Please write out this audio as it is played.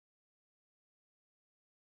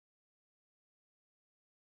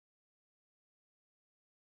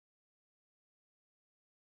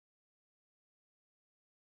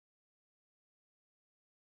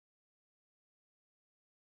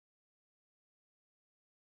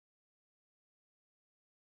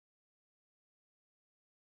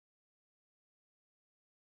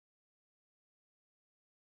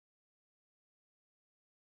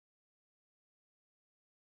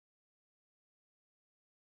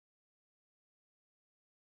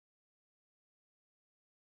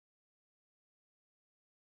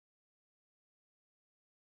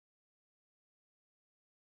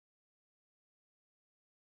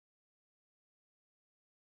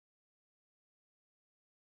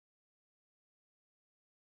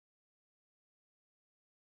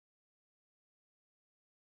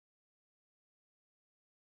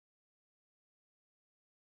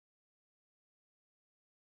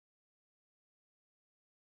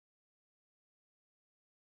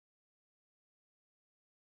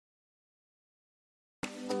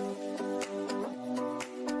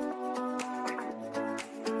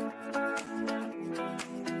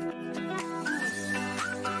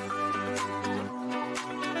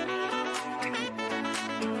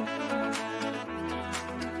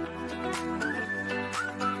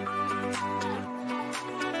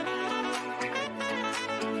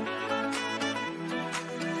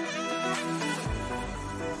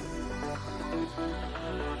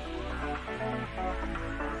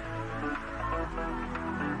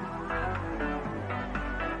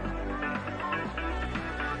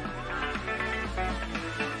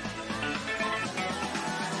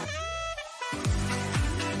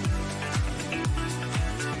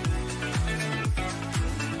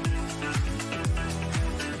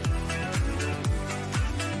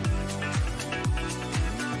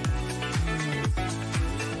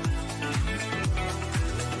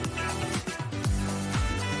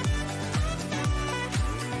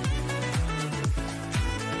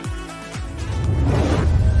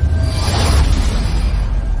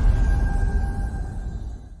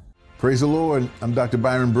Praise the Lord. I'm Dr.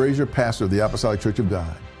 Byron Brazier, pastor of the Apostolic Church of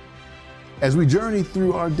God. As we journey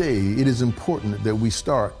through our day, it is important that we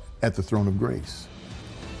start at the throne of grace.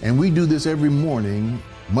 And we do this every morning,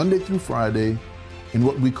 Monday through Friday, in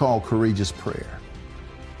what we call courageous prayer.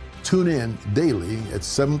 Tune in daily at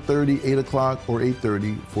 7:30, 8 o'clock, or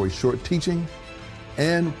 8:30 for a short teaching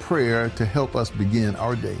and prayer to help us begin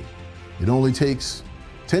our day. It only takes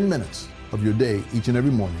 10 minutes of your day each and every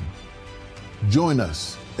morning. Join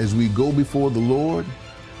us as we go before the Lord.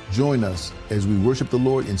 Join us as we worship the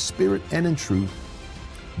Lord in spirit and in truth.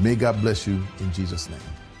 May God bless you in Jesus' name.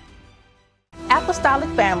 Apostolic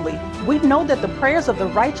family, we know that the prayers of the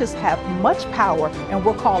righteous have much power, and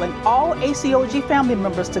we're calling all ACOG family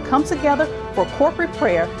members to come together for corporate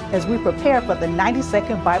prayer as we prepare for the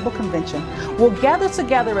 92nd Bible Convention. We'll gather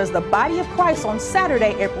together as the body of Christ on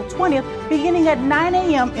Saturday, April 20th, beginning at 9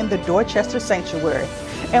 a.m. in the Dorchester Sanctuary.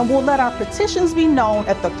 And we'll let our petitions be known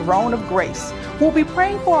at the throne of grace. We'll be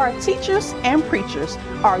praying for our teachers and preachers,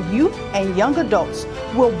 our youth and young adults.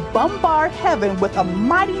 We'll bombard heaven with a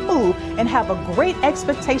mighty move and have a great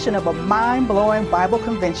expectation of a mind-blowing Bible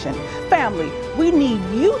convention. Family, we need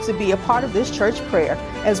you to be a part of this church prayer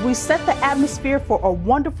as we set the atmosphere for a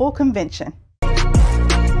wonderful convention.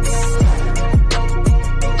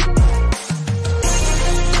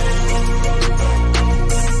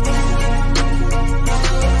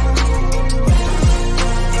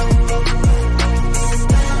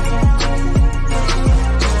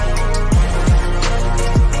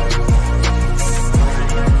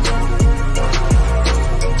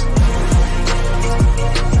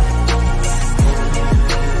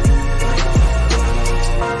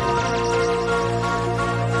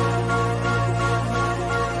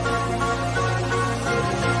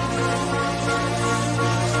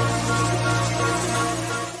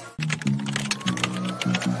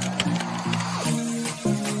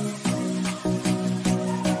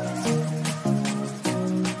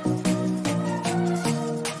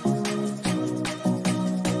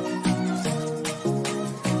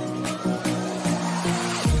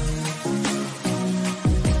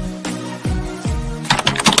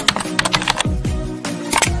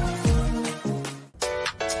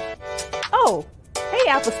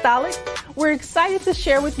 Apostolic, we're excited to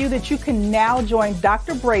share with you that you can now join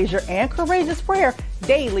Dr. Brazier and Courageous Prayer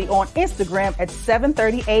daily on Instagram at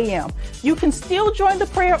 7:30 a.m. You can still join the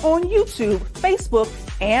prayer on YouTube, Facebook,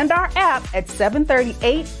 and our app at 7:30,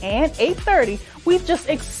 8, and 8:30. We've just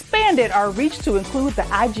expanded our reach to include the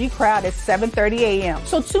IG crowd at 7:30 a.m.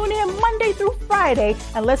 So tune in Monday through Friday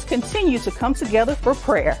and let's continue to come together for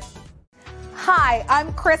prayer. Hi,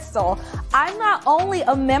 I'm Crystal. I'm not only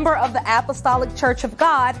a member of the Apostolic Church of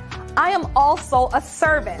God, I am also a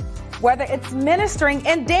servant. Whether it's ministering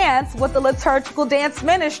in dance with the Liturgical Dance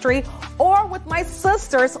Ministry, or with my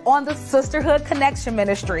sisters on the Sisterhood Connection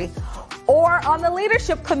Ministry, or on the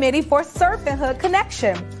leadership committee for Servanthood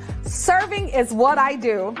Connection. Serving is what I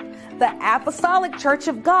do. The Apostolic Church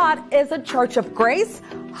of God is a church of grace,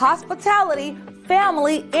 hospitality,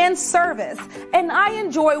 family, and service. And I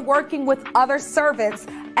enjoy working with other servants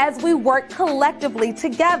as we work collectively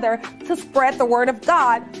together to spread the word of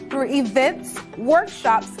God through events,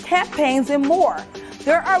 workshops, campaigns, and more.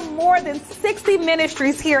 There are more than 60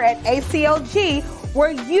 ministries here at ACOG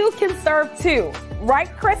where you can serve too. Right,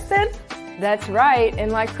 Kristen? That's right.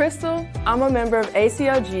 And like Crystal, I'm a member of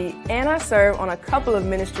ACOG and I serve on a couple of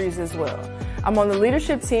ministries as well. I'm on the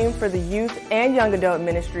leadership team for the youth and young adult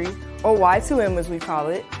ministry, or Y2M as we call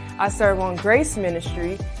it. I serve on Grace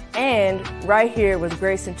Ministry and right here with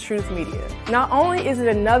Grace and Truth Media. Not only is it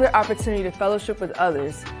another opportunity to fellowship with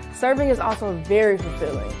others, serving is also very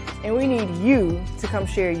fulfilling. And we need you to come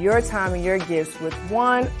share your time and your gifts with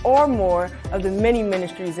one or more of the many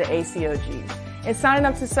ministries at ACOG. And signing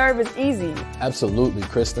up to serve is easy. Absolutely,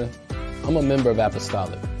 Kristen. I'm a member of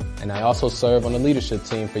Apostolic, and I also serve on the leadership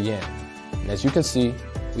team for YAM. And as you can see,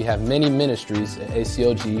 we have many ministries at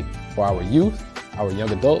ACOG for our youth, our young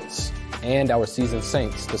adults, and our seasoned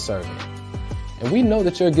saints to serve in. And we know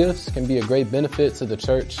that your gifts can be a great benefit to the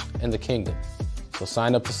church and the kingdom. So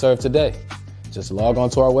sign up to serve today. Just log on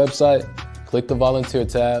to our website, click the volunteer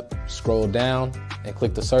tab, scroll down, and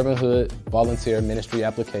click the Servanthood Volunteer Ministry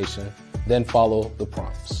application, then follow the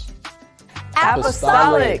prompts.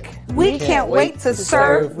 Apostolic, we can't wait to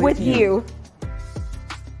serve with you.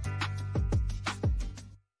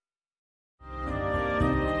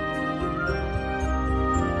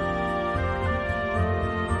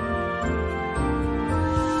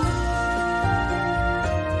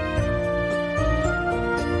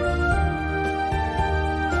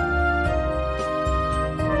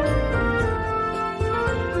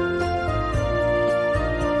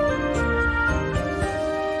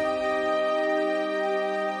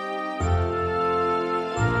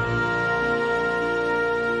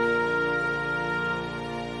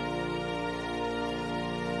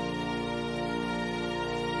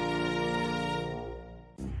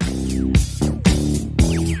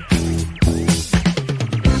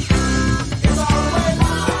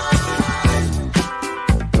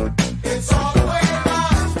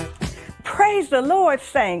 the Lord,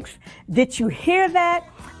 saints. Did you hear that?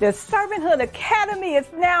 The Servanthood Academy is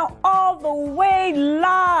now all the way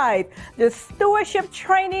live. The stewardship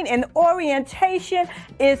training and orientation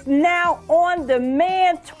is now on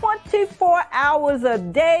demand 24 hours a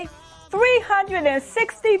day,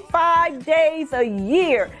 365 days a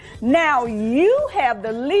year. Now you have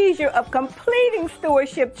the leisure of completing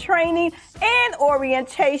stewardship training and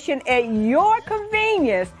orientation at your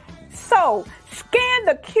convenience. So scan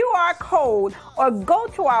the QR code or go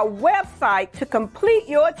to our website to complete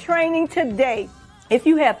your training today. If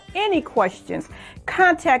you have any questions,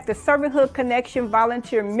 contact the Servanthood Connection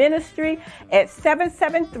Volunteer Ministry at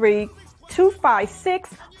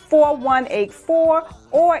 773-256-4184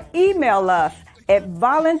 or email us at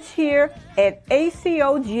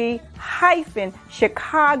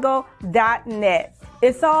volunteer@acog-chicago.net.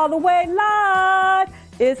 It's all the way live.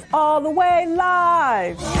 It's all the way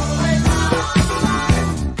live.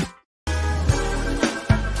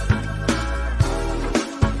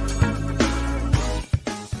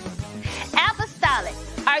 Apostolic,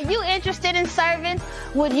 are you interested in serving?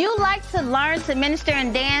 Would you like to learn to minister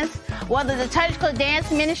and dance? Well, the Liturgical Dance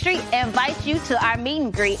Ministry invites you to our meet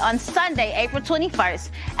and greet on Sunday, April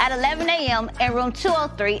 21st at 11 a.m. in room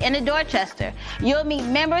 203 in the Dorchester. You'll meet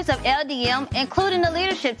members of LDM, including the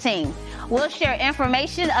leadership team. We'll share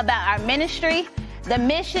information about our ministry, the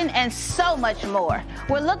mission, and so much more.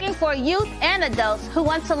 We're looking for youth and adults who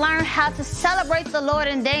want to learn how to celebrate the Lord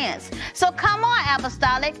and dance. So come on,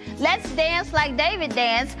 Apostolic, let's dance like David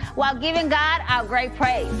danced while giving God our great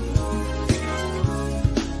praise.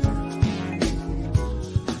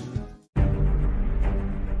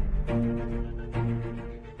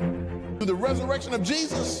 Through the resurrection of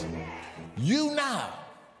Jesus, you now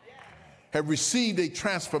have received a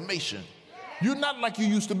transformation. You're not like you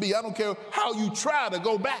used to be. I don't care how you try to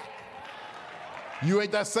go back. You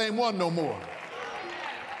ain't that same one no more.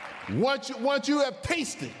 Once you have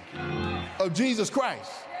tasted of Jesus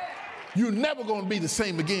Christ, you're never going to be the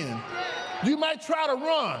same again. You might try to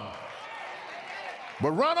run,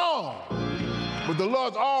 but run on. But the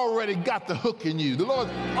Lord's already got the hook in you. The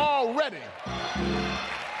Lord's already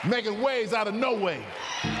making ways out of no way.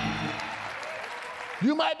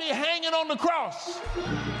 You might be hanging on the cross,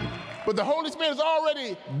 but the Holy Spirit has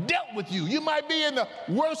already dealt with you. You might be in the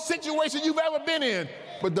worst situation you've ever been in,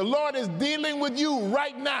 but the Lord is dealing with you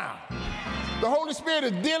right now. The Holy Spirit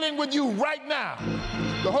is dealing with you right now.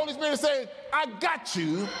 The Holy Spirit is saying, I got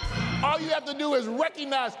you. All you have to do is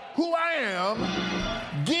recognize who I am.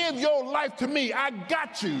 Give your life to me. I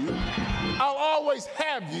got you. I'll always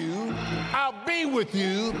have you. I'll be with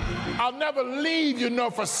you. I'll never leave you nor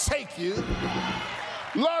forsake you.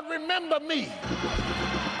 Lord, remember me.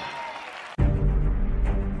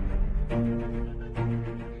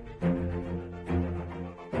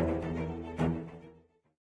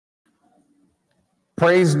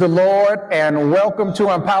 Praise the Lord and welcome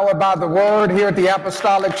to Empowered by the Word here at the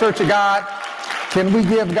Apostolic Church of God. Can we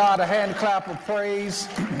give God a hand clap of praise?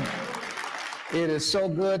 It is so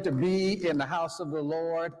good to be in the house of the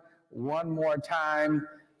Lord one more time.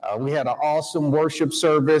 We had an awesome worship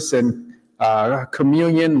service and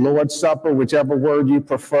communion, Lord's Supper, whichever word you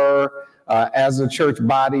prefer. As a church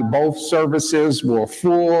body, both services were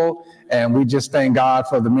full, and we just thank God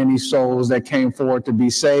for the many souls that came forward to be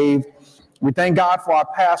saved. We thank God for our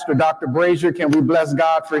pastor, Dr. Brazier. Can we bless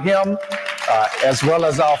God for him? As well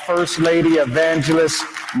as our First Lady Evangelist,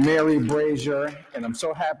 Mary Brazier. And I'm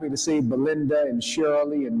so happy to see Belinda and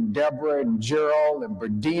Shirley and Deborah and Gerald and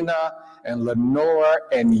Berdina and Lenore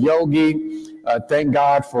and Yogi. Thank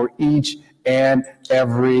God for each and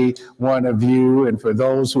every one of you, and for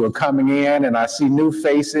those who are coming in, and I see new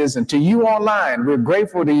faces, and to you online, we're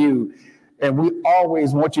grateful to you, and we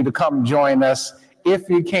always want you to come join us if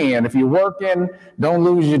you can. If you're working, don't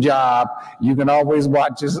lose your job. You can always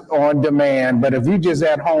watch us on demand, but if you're just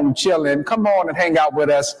at home chilling, come on and hang out with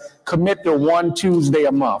us. Commit to one Tuesday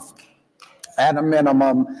a month at a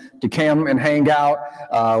minimum to come and hang out.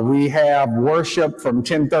 We have worship from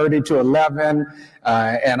 10:30 to 11,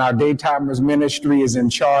 and our Daytimers ministry is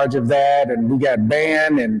in charge of that, and we got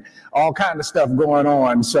band and all kind of stuff going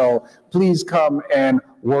on. So please come and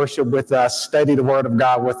worship with us, study the Word of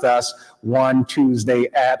God with us one Tuesday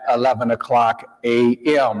at 11 o'clock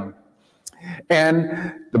a.m.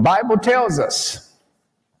 And the Bible tells us,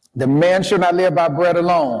 the man shall not live by bread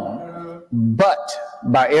alone, but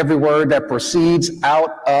by every word that proceeds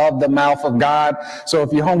out of the mouth of God. So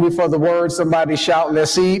if you're hungry for the word, somebody shout,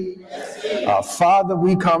 let's eat. Father,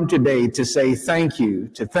 we come today to say thank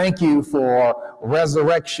you, for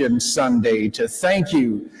Resurrection Sunday, to thank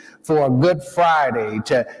you for a Good Friday,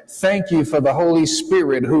 to thank you for the Holy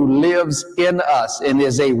Spirit who lives in us and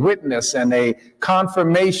is a witness and a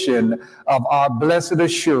confirmation of our blessed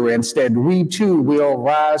assurance that we too will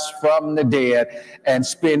rise from the dead and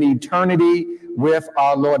spend eternity with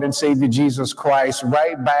our Lord and Savior Jesus Christ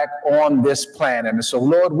right back on this planet. And so,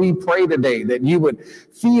 Lord, we pray today that you would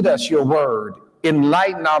feed us your word,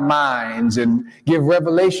 enlighten our minds, and give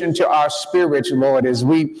revelation to our spirits, Lord, as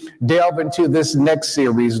we delve into this next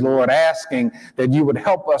series, Lord, asking that you would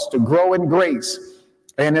help us to grow in grace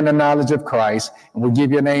and in the knowledge of Christ. And we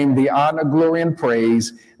give your name the honor, glory, and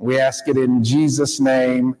praise. We ask it in Jesus'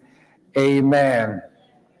 name. Amen.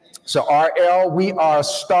 So RL, we are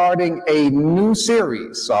starting a new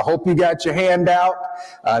series. So I hope you got your handout.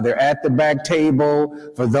 They're at the back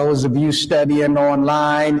table. For those of you studying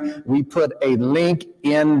online, we put a link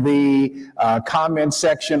in the comment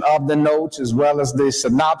section of the notes as well as the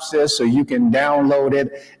synopsis so you can download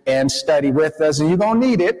it and study with us. And you're going to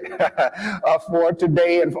need it for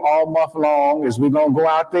today and for all month long, as we're going to go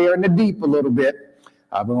out there in the deep a little bit.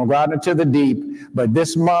 We're going to go out into the deep, but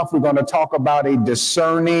this month we're going to talk about a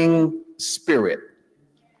discerning spirit.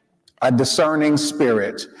 A discerning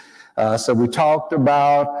spirit. So we talked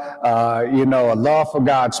about, a love for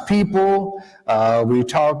God's people. We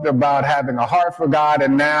talked about having a heart for God.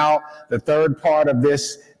 And now the third part of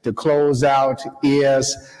this to close out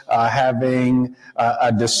is having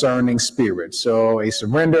a discerning spirit. So a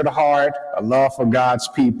surrendered heart, a love for God's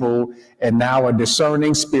people, and now a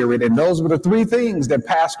discerning spirit. And those were the three things that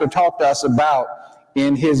Pastor talked to us about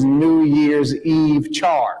in his New Year's Eve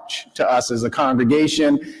charge to us as a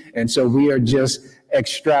congregation. And so we are just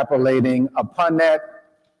extrapolating upon that.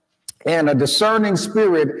 And a discerning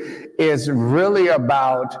spirit is really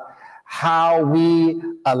about how we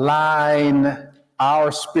align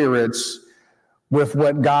our spirits with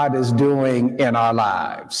what God is doing in our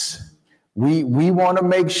lives. We want to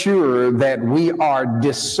make sure that we are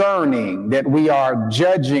discerning, that we are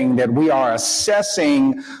judging, that we are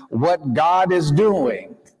assessing what God is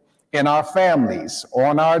doing in our families,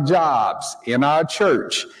 on our jobs, in our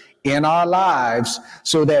church, in our lives,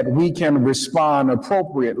 so that we can respond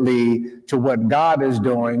appropriately to what God is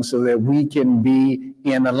doing, so that we can be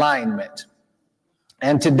in alignment.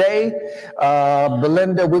 And today,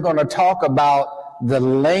 Belinda, we're going to talk about the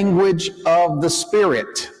language of the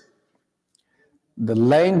Spirit. The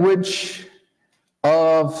language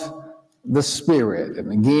of the Spirit.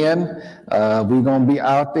 And again, we're going to be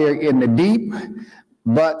out there in the deep,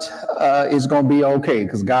 but it's going to be okay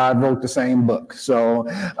because God wrote the same book. So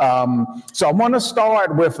I want to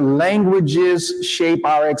start with languages shape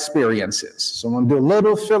our experiences. So I'm going to do a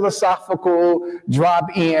little philosophical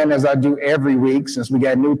drop in, as I do every week. Since we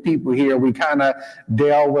got new people here, we kind of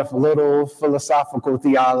delve with a little philosophical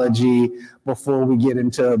theology before we get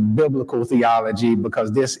into biblical theology,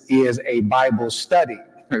 because this is a Bible study.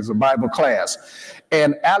 It's a Bible class.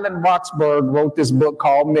 And Alan Roxburgh wrote this book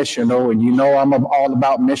called Missional. And you know I'm all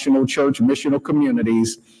about missional church, missional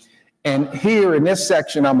communities. And here in this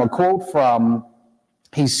section, I'm going to quote from,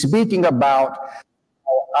 he's speaking about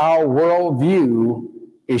how our worldview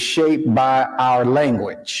is shaped by our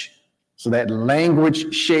language. So that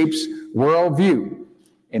language shapes worldview.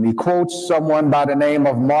 And he quotes someone by the name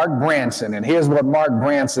of Mark Branson. And here's what Mark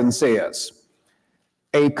Branson says.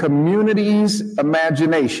 A community's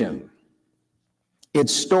imagination,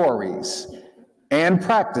 its stories and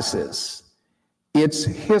practices, its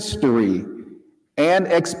history and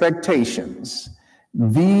expectations,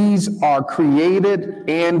 these are created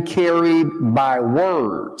and carried by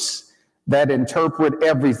words that interpret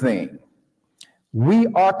everything. We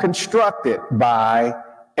are constructed by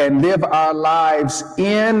and live our lives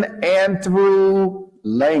in and through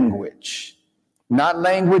language. Not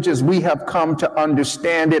language as we have come to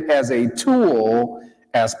understand it as a tool,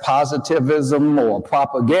 as positivism or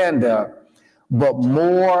propaganda, but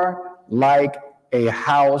more like a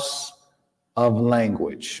house of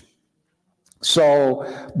language. So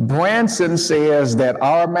Branson says that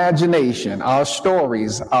our imagination, our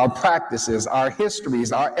stories, our practices, our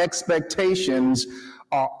histories, our expectations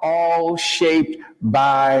are all shaped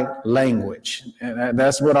by language. And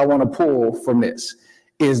that's what I want to pull from this,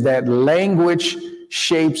 is that language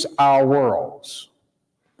shapes our worlds.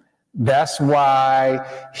 That's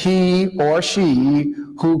why he or she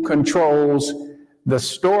who controls the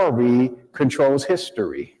story controls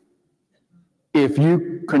history. If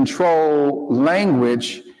you control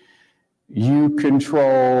language, you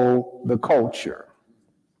control the culture,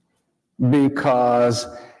 because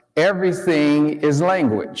everything is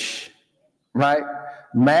language, right?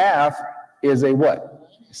 Math is a what?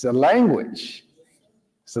 It's a language.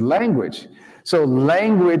 It's the language. So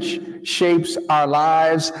language shapes our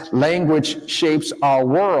lives. Language shapes our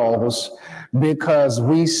worlds because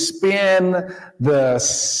we spend the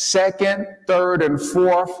second, third, and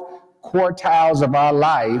fourth quartiles of our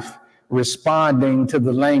life responding to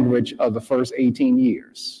the language of the first 18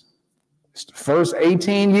 years. It's the first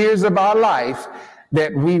 18 years of our life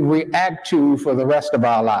that we react to for the rest of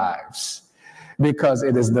our lives, because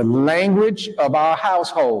it is the language of our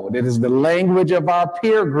household. It is the language of our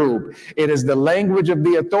peer group. It is the language of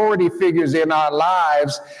the authority figures in our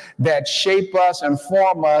lives that shape us and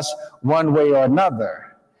form us one way or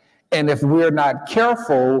another. And if we're not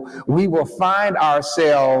careful, we will find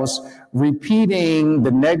ourselves repeating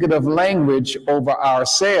the negative language over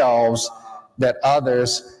ourselves that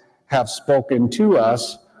others have spoken to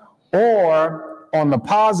us, or on the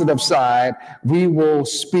positive side, we will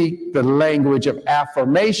speak the language of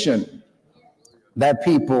affirmation that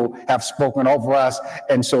people have spoken over us.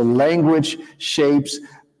 And so language shapes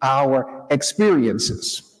our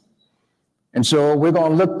experiences. And so we're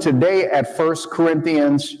going to look today at 1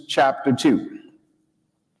 Corinthians chapter 2.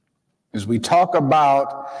 As we talk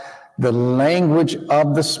about the language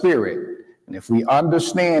of the Spirit, and if we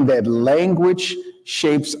understand that language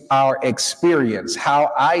shapes our experience,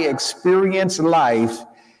 how I experience life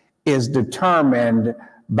is determined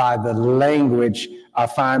by the language I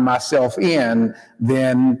find myself in,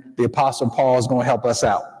 then the Apostle Paul is going to help us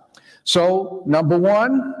out. So, number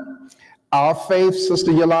one, our faith,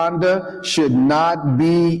 Sister Yolanda, should not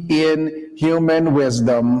be in human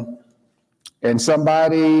wisdom. And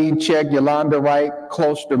somebody check Yolanda right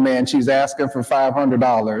close to man. She's asking for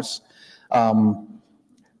 $500.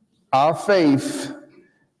 Our faith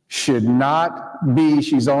should not be,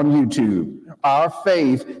 she's on YouTube. Our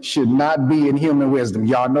faith should not be in human wisdom.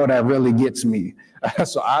 Y'all know that really gets me.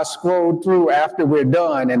 So I scrolled through after we're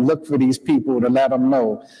done and look for these people to let them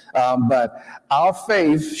know. But our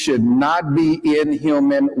faith should not be in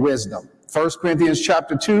human wisdom. 1 Corinthians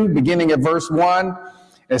chapter 2, beginning at verse 1,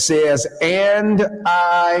 it says, "And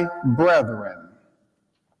I, brethren,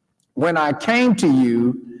 when I came to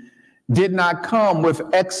you, did not come with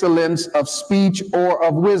excellence of speech or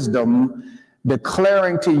of wisdom,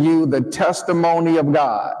 declaring to you the testimony of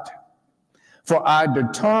God. For I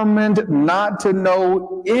determined not to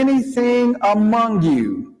know anything among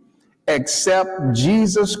you except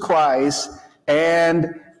Jesus Christ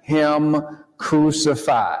and him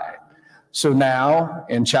crucified." So now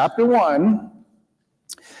in chapter 1,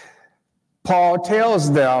 Paul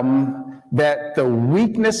tells them that the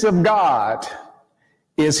weakness of God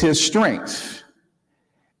is his strength,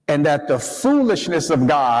 and that the foolishness of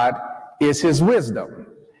God is his wisdom.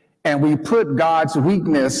 And we put God's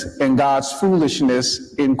weakness and God's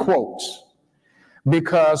foolishness in quotes,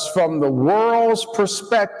 because from the world's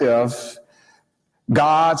perspective,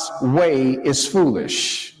 God's way is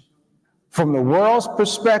foolish. From the world's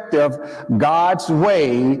perspective, God's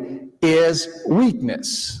way is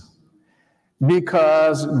weakness,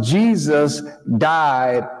 because Jesus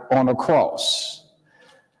died on a cross.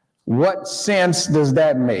 What sense does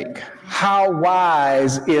that make? How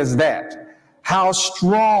wise is that? How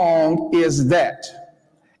strong is that?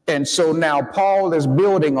 And so now Paul is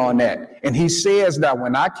building on that. And he says that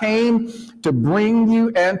when I came to bring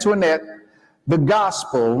you, Antoinette, the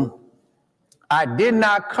gospel, I did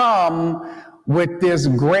not come with this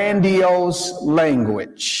grandiose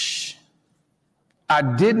language. I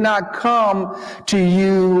did not come to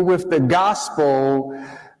you with the gospel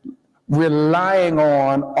relying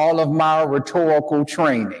on all of my rhetorical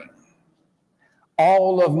training,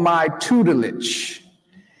 all of my tutelage.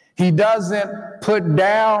 He doesn't put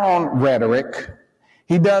down rhetoric.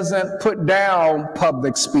 He doesn't put down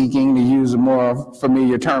public speaking, to use a more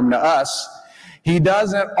familiar term to us. He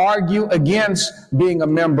doesn't argue against being a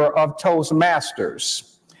member of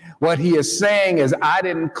Toastmasters. What he is saying is, I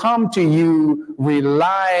didn't come to you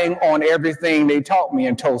relying on everything they taught me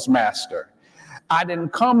in Toastmaster. I didn't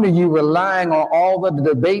come to you relying on all of the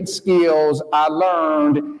debate skills I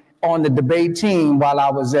learned on the debate team while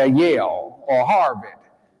I was at Yale or Harvard.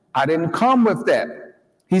 I didn't come with that.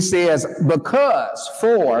 He says,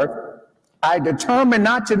 for I determined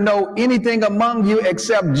not to know anything among you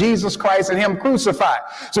except Jesus Christ and him crucified.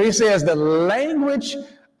 So he says, the language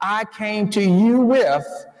I came to you with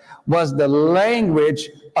was the language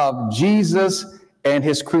of Jesus and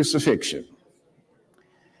his crucifixion.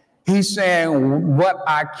 He's saying what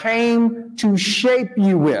I came to shape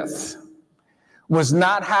you with was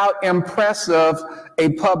not how impressive a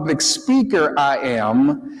public speaker I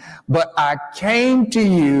am, but I came to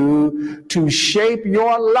you to shape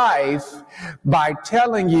your life by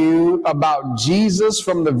telling you about Jesus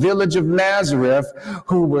from the village of Nazareth,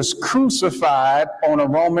 who was crucified on a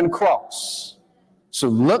Roman cross. So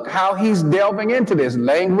look how he's delving into this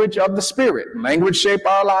language of the Spirit. Language shape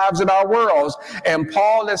our lives and our worlds. And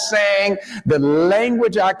Paul is saying the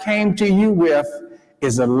language I came to you with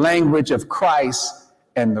is a language of Christ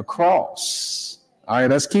and the cross. All right,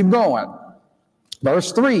 let's keep going.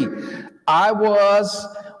 Verse 3, I was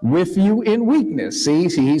with you in weakness. See,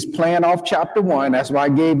 he's playing off chapter 1. That's why I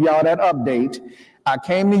gave y'all that update. I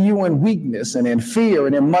came to you in weakness and in fear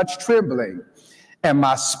and in much trembling. And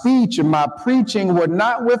my speech and my preaching were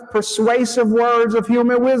not with persuasive words of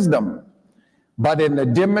human wisdom, but in the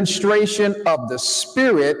demonstration of the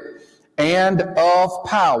Spirit and of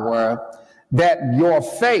power, that your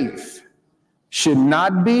faith should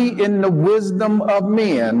not be in the wisdom of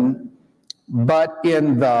men, but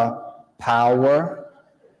in the power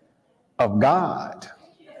of God.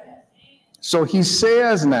 So he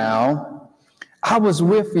says now, I was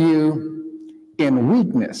with you in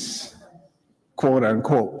weakness, quote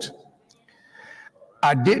unquote.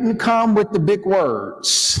 I didn't come with the big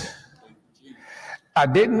words. I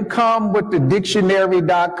didn't come with the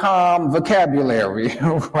dictionary.com vocabulary,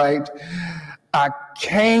 right? I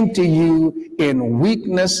came to you in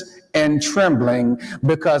weakness and trembling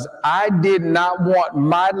because I did not want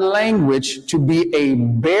my language to be a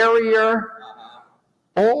barrier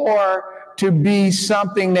or to be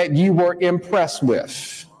something that you were impressed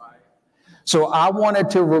with. So I wanted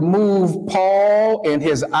to remove Paul and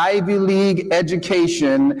his Ivy League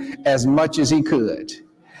education as much as he could.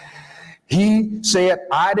 He said,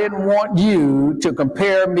 I didn't want you to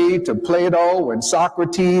compare me to Plato and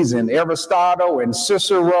Socrates and Aristotle and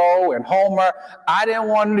Cicero and Homer. I didn't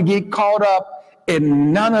want him to get caught up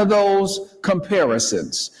in none of those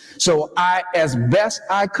comparisons. So I, as best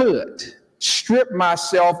I could, stripped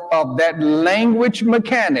myself of that language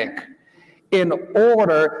mechanic in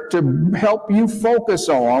order to help you focus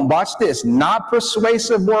on, watch this, not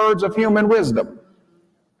persuasive words of human wisdom.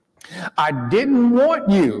 I didn't want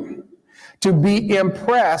you to be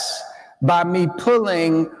impressed by me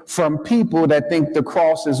pulling from people that think the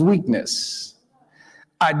cross is weakness.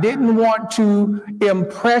 I didn't want to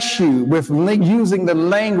impress you with using the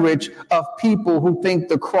language of people who think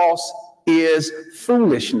the cross is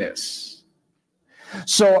foolishness.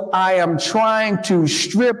 So I am trying to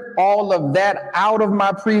strip all of that out of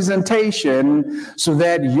my presentation so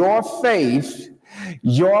that your faith,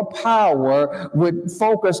 your power would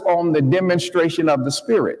focus on the demonstration of the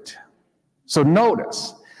Spirit. So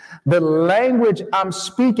notice, the language I'm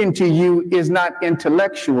speaking to you is not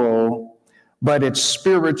intellectual, but it's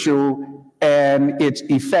spiritual and it's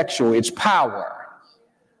effectual, it's power.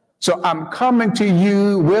 So I'm coming to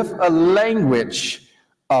you with a language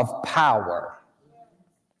of power.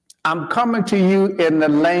 I'm coming to you in the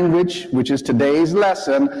language, which is today's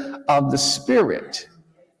lesson, of the Spirit.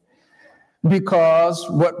 Because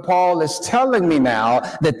what Paul is telling me now,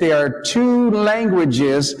 that there are two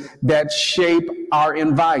languages that shape our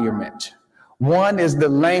environment. One is the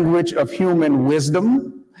language of human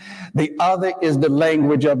wisdom. The other is the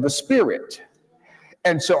language of the Spirit.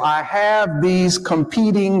 And so I have these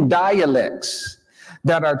competing dialects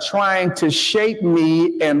that are trying to shape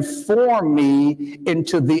me and form me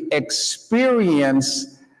into the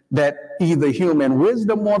experience that either human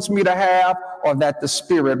wisdom wants me to have or that the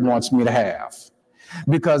Spirit wants me to have.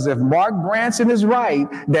 Because if Mark Branson is right,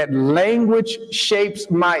 that language shapes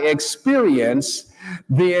my experience,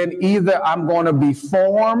 then either I'm going to be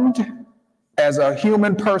formed as a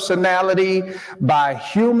human personality by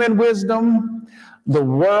human wisdom, the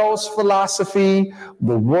world's philosophy,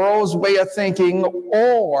 the world's way of thinking,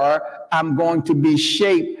 or I'm going to be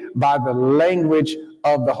shaped by the language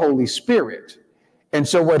of the Holy Spirit. And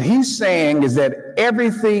so what he's saying is that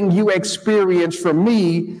everything you experience from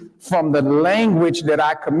me, from the language that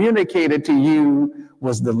I communicated to you,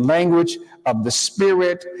 was the language of the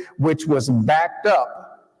Spirit, which was backed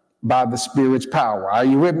up by the Spirit's power. Are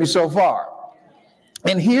you with me so far?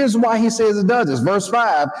 And here's why he says it does this. Verse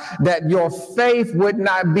 5, that your faith would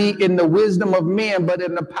not be in the wisdom of men, but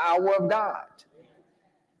in the power of God.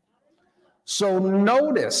 So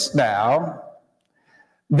notice now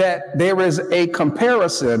that there is a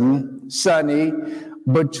comparison, Sonny,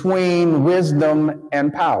 between wisdom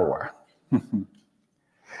and power.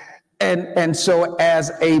 and so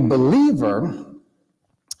as a believer,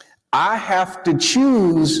 I have to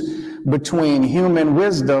choose between human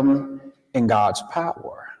wisdom and God's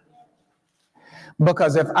power.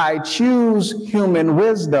 Because if I choose human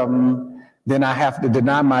wisdom, then I have to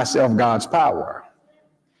deny myself God's power.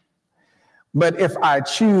 But if I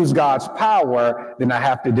choose God's power, then I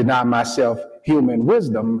have to deny myself human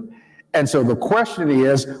wisdom. And so the question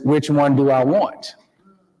is, which one do I want?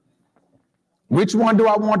 Which one do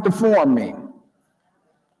I want to form me?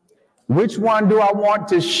 Which one do I want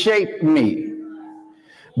to shape me?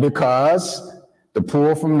 Because to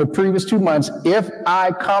pull from the previous 2 months, if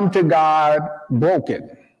I come to God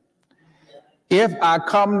broken, if I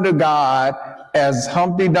come to God as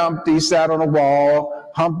Humpty Dumpty sat on a wall,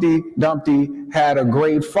 Humpty Dumpty had a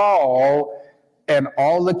great fall, and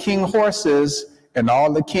all the king horses and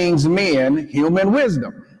all the king's men, human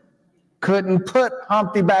wisdom, couldn't put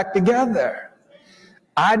Humpty back together.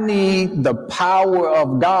 I need the power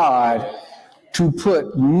of God to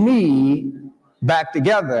put me back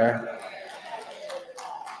together,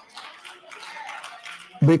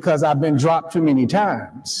 because I've been dropped too many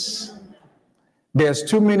times. There's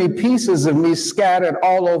too many pieces of me scattered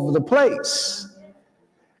all over the place.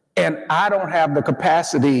 And I don't have the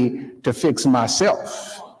capacity to fix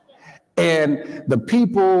myself. And the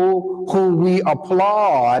people who we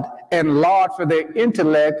applaud and laud for their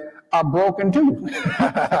intellect are broken too.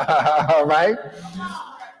 All right?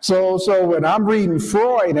 So when I'm reading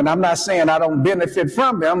Freud, and I'm not saying I don't benefit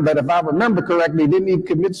from him, but if I remember correctly, didn't he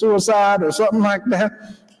commit suicide or something like that?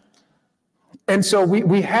 And so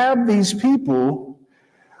we have these people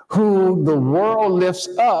who the world lifts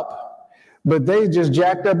up, but they just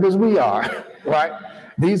jacked up as we are, right?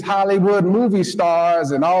 These Hollywood movie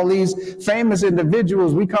stars and all these famous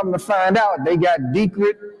individuals, we come to find out they got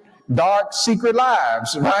dark, secret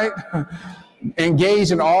lives, right?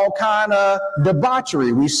 Engaged in all kind of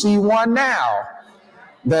debauchery. We see one now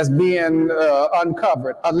that's being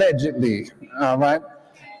uncovered, allegedly, all right?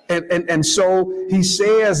 And so he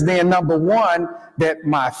says then, number one, that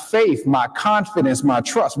my faith, my confidence, my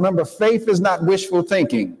trust. Remember, faith is not wishful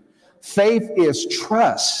thinking. Faith is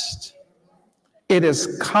trust. It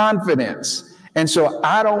is confidence. And so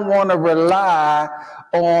I don't want to rely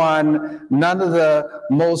on none of the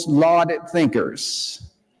most lauded thinkers.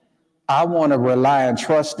 I want to rely and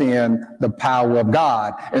trust in the power of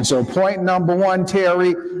God. And so point number one,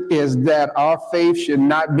 Terry, is that our faith should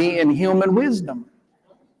not be in human wisdom.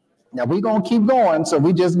 Now we're going to keep going, so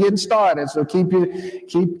we just getting started. So keep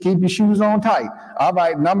your shoes on tight. All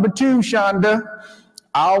right, number two, Shonda,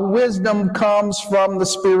 our wisdom comes from the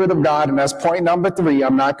Spirit of God, and that's point number three.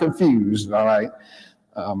 I'm not confused, all right?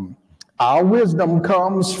 Our wisdom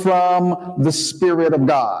comes from the Spirit of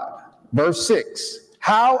God. Verse 6,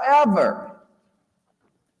 however,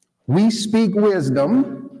 we speak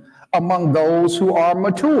wisdom among those who are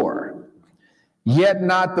mature, yet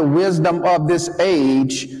not the wisdom of this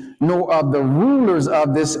age, nor of the rulers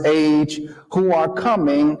of this age who are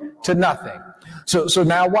coming to nothing. So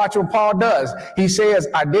now watch what Paul does. He says,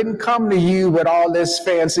 I didn't come to you with all this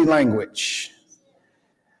fancy language.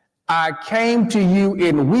 I came to you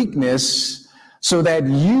in weakness so that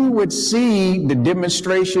you would see the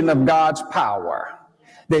demonstration of God's power,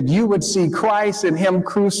 that you would see Christ and him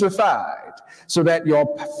crucified, so that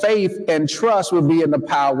your faith and trust would be in the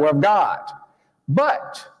power of God.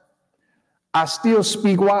 But I still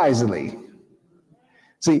speak wisely.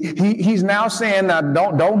 See, he's now saying, now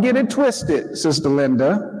don't get it twisted, Sister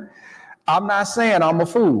Linda. I'm not saying I'm a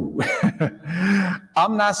fool.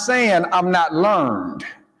 I'm not saying I'm not learned.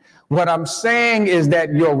 What I'm saying is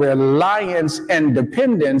that your reliance and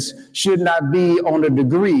dependence should not be on a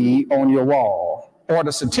degree on your wall or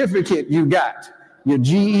the certificate you got, your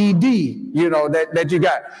GED, that you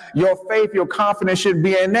got. Your faith, your confidence should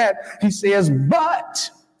be in that. He says,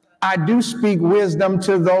 but I do speak wisdom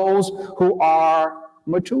to those who are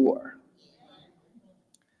mature.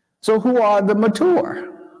 So who are the mature?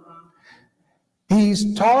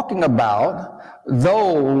 He's talking about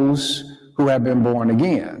those who have been born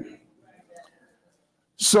again.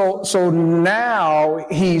 So now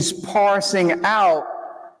he's parsing out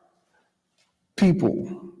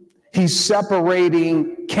people. He's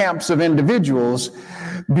separating camps of individuals,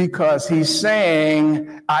 because he's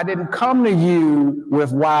saying, I didn't come to you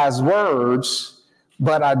with wise words,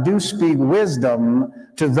 but I do speak wisdom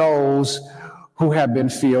to those who have been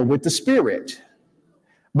filled with the Spirit,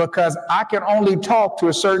 because I can only talk to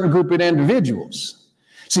a certain group of individuals.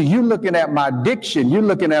 See, you're looking at my diction, you're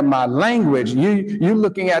looking at my language, you're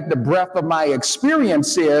looking at the breadth of my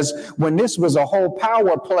experiences when this was a whole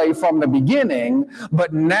power play from the beginning.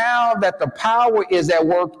 But now that the power is at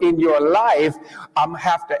work in your life, I'm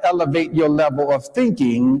have to elevate your level of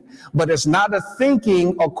thinking. But it's not a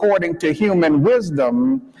thinking according to human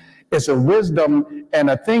wisdom. It's a wisdom and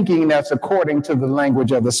a thinking that's according to the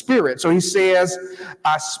language of the Spirit. So he says,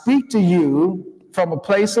 I speak to you from a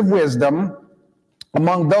place of wisdom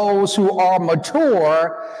among those who are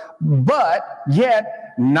mature, but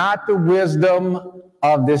yet not the wisdom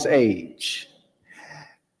of this age,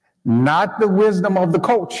 not the wisdom of the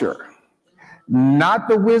culture, not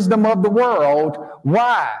the wisdom of the world.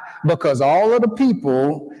 Why? Because all of the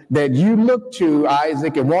people that you look to,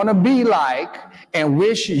 Isaac, and want to be like and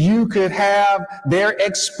wish you could have their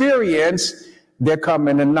experience, they're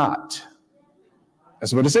coming to naught.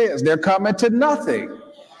 That's what it says. They're coming to nothing.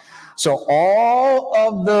 So all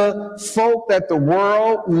of the folk that the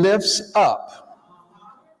world lifts up,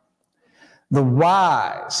 the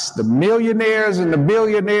wise, the millionaires and the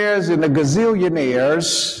billionaires and the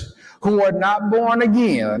gazillionaires who are not born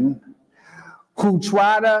again, who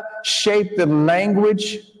try to shape the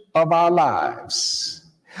language of our lives,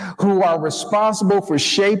 who are responsible for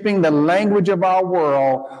shaping the language of our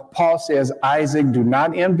world, Paul says, Isaac, do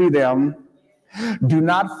not envy them. Do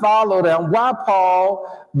not follow them. Why,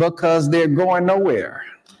 Paul? Because they're going nowhere.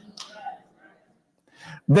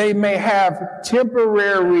 They may have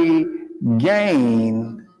temporary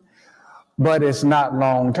gain, but it's not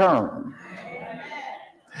long term.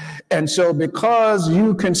 And so because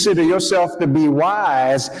you consider yourself to be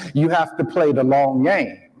wise, you have to play the long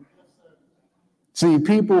game. See,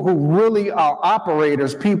 people who really are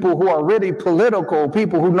operators, people who are really political,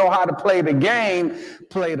 people who know how to play the game,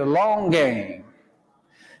 play the long game.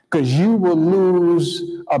 Because you will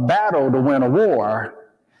lose a battle to win a war,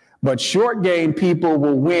 but short game people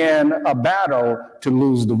will win a battle to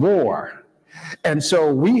lose the war. And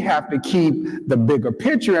so we have to keep the bigger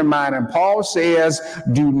picture in mind. And Paul says,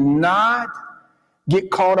 do not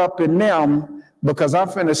get caught up in them, because I'm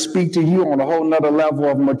finna speak to you on a whole nother level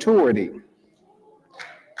of maturity.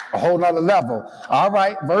 A whole nother level. All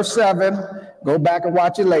right, verse 7, go back and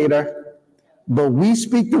watch it later. But we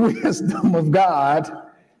speak the wisdom of God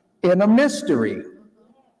in a mystery,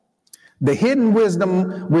 the hidden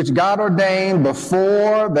wisdom which God ordained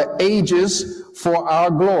before the ages for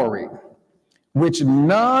our glory, which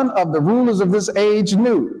none of the rulers of this age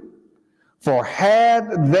knew. For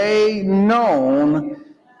had they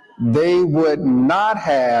known, they would not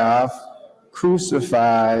have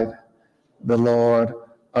crucified the Lord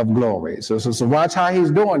of glory. So watch how he's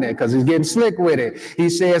doing it, because he's getting slick with it. He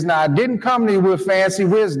says, now I didn't come to you with fancy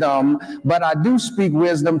wisdom, but I do speak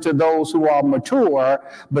wisdom to those who are mature,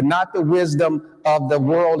 but not the wisdom of the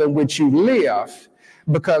world in which you live.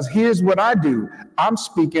 Because here's what I do. I'm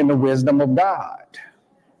speaking the wisdom of God.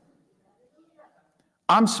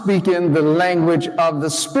 I'm speaking the language of the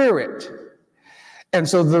Spirit. And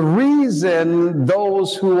so the reason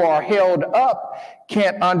those who are held up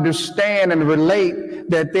can't understand and relate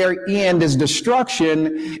that their end is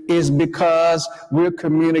destruction is because we're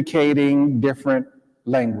communicating different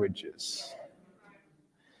languages.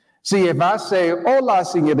 See, if I say, hola,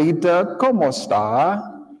 señorita, ¿cómo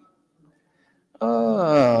está?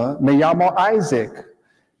 Me llamo Isaac.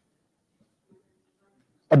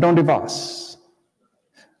 ¿A dónde vas?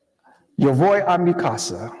 Yo voy a mi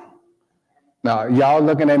casa. Now, y'all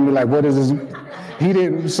looking at me like, what is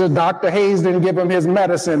this? So Dr. Hayes didn't give him his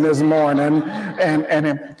medicine this morning.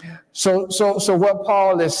 So what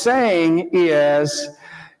Paul is saying is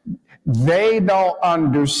they don't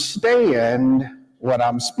understand what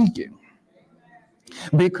I'm speaking,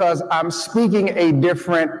 because I'm speaking a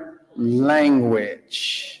different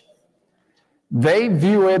language. They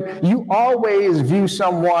view it, you always view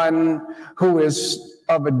someone who is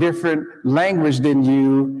of a different language than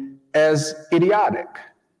you as idiotic.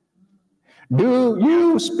 Do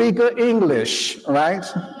you speak English, right?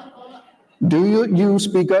 Do you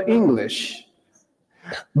speak English?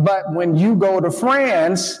 But when you go to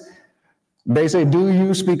France, they say, do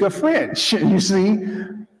you speak French? You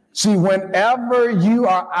see, whenever you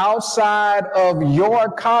are outside of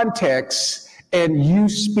your context and you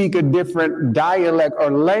speak a different dialect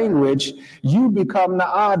or language, you become the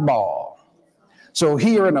oddball. So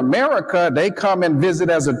here in America, they come and visit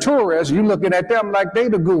as a tourist. You're looking at them like they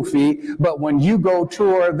the goofy. But when you go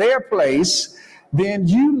tour their place, then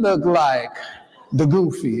you look like the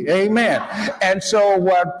goofy. Amen. And so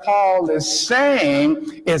what Paul is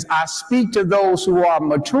saying is, I speak to those who are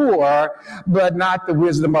mature, but not the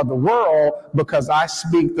wisdom of the world, because I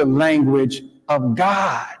speak the language of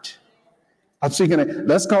God. I'm speaking it.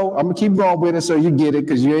 Let's go. I'm going to keep going with it so you get it,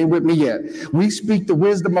 because you ain't with me yet. We speak the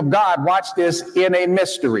wisdom of God. Watch this, in a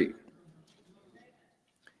mystery.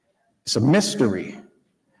 It's a mystery.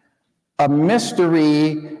 A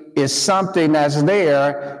mystery is something that's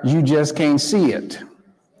there. You just can't see it.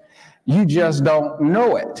 You just don't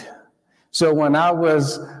know it. So when I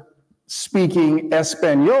was speaking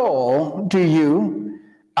Espanol to you,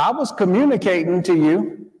 I was communicating to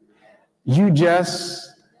you. You just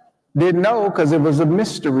didn't know because it was a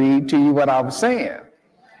mystery to you what I was saying.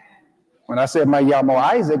 When I said, "Me llamo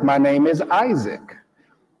Isaac," my name is Isaac.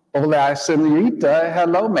 Hola, señorita,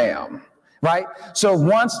 hello, ma'am. Right? So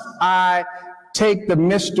once I take the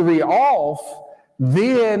mystery off,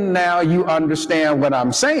 then now you understand what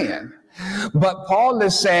I'm saying. But Paul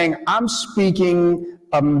is saying, I'm speaking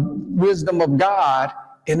wisdom of God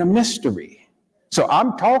in a mystery. So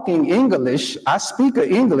I'm talking English. I speak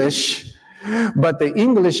English, but the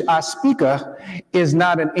English I speak is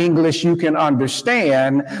not an English you can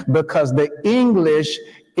understand, because the English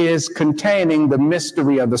is containing the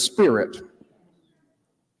mystery of the Spirit.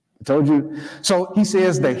 I told you. So he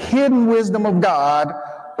says the hidden wisdom of God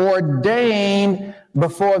ordained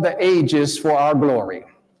before the ages for our glory.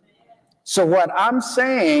 So what I'm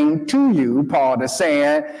saying to you, Paul is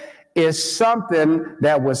saying, is something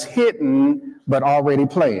that was hidden but already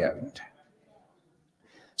planned.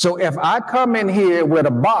 So if I come in here with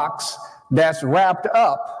a box that's wrapped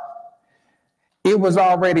up, it was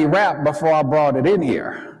already wrapped before I brought it in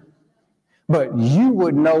here. But you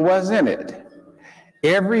would know what's in it.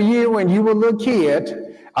 Every year when you were a little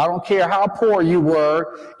kid, I don't care how poor you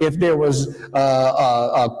were, if there was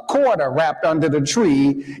a quarter wrapped under the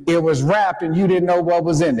tree, it was wrapped and you didn't know what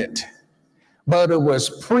was in it. But it was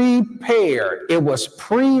prepared. It was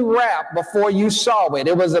pre-wrapped before you saw it.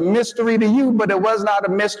 It was a mystery to you, but it was not a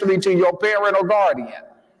mystery to your parent or guardian.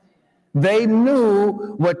 They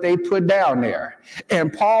knew what they put down there.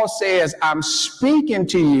 And Paul says, I'm speaking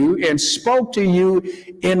to you and spoke to you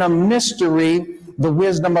in a mystery, the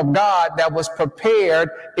wisdom of God that was prepared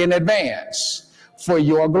in advance for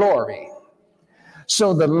your glory.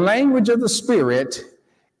 So the language of the Spirit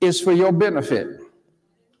is for your benefit.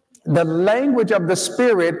 The language of the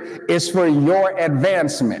Spirit is for your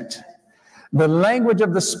advancement. The language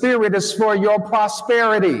of the Spirit is for your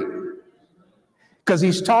prosperity. Because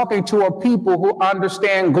he's talking to a people who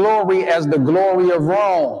understand glory as the glory of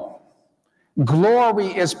Rome.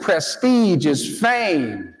 Glory is prestige, is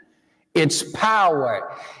fame, it's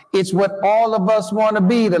power. It's what all of us want to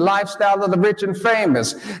be, the lifestyle of the rich and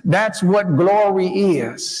famous. That's what glory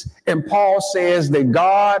is. And Paul says that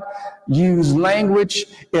God used language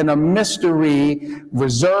in a mystery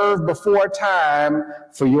reserved before time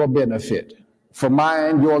for your benefit, for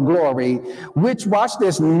mine, your glory, which, watch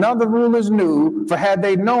this, none of the rulers knew, for had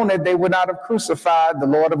they known it, they would not have crucified the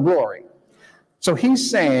Lord of glory. So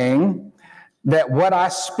he's saying that what I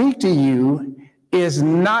speak to you is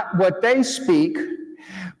not what they speak,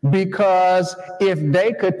 because if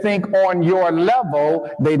they could think on your level,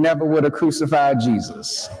 they never would have crucified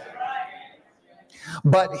Jesus.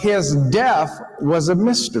 But his death was a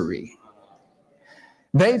mystery.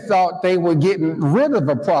 They thought they were getting rid of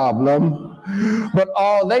a problem, but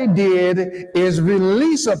all they did is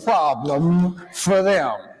release a problem for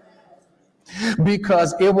them.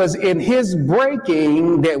 Because it was in his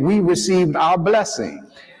breaking that we received our blessing.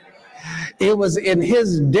 It was in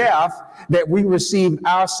his death that we received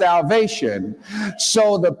our salvation.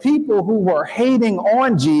 So the people who were hating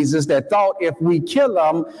on Jesus, that thought if we kill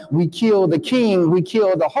him, we kill the king, we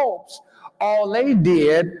kill the hopes, all they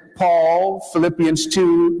did, Paul, Philippians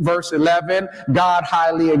 2, verse 11, God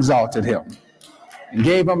highly exalted him and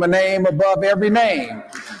gave him a name above every name.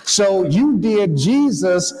 So you did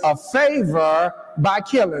Jesus a favor by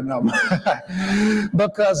killing him,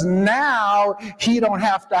 because now he don't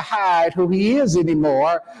have to hide who he is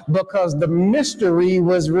anymore, because the mystery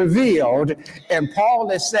was revealed. And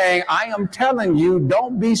Paul is saying, I am telling you,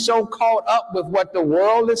 don't be so caught up with what the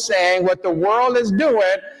world is saying, what the world is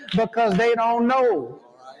doing, because they don't know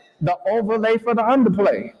the overlay for the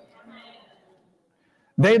underplay.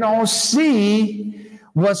 They don't see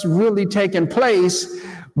what's really taking place,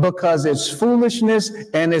 because it's foolishness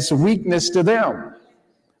and it's weakness to them.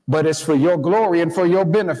 But it's for your glory and for your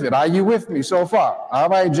benefit. Are you with me so far? All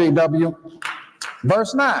right, JW.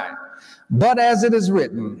 Verse 9. But as it is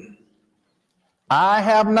written, I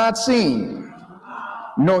have not seen,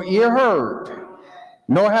 nor ear heard,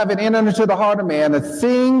 nor have it entered into the heart of man, the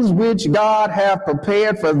things which God hath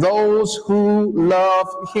prepared for those who love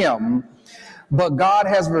him. But God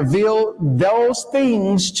has revealed those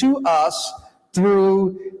things to us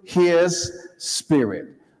through his Spirit.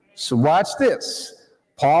 So watch this.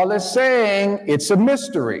 Paul is saying it's a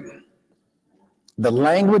mystery. The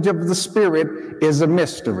language of the Spirit is a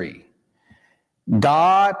mystery.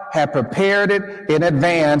 God had prepared it in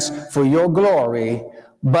advance for your glory,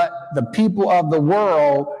 but the people of the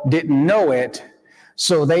world didn't know it,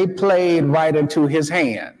 so they played right into his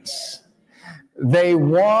hands. they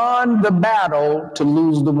won the battle to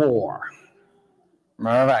lose the war.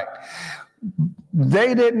 All right.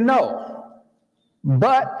 They didn't know.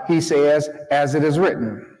 But, he says, as it is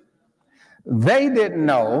written, they didn't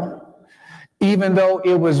know, even though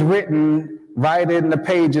it was written right in the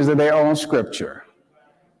pages of their own scripture,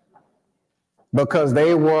 because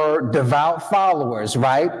they were devout followers,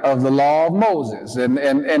 right, of the law of Moses and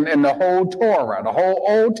the whole Torah, the whole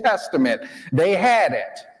Old Testament. They had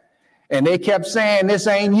it. And they kept saying, this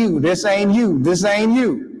ain't you, this ain't you, this ain't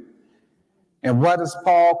you. And what does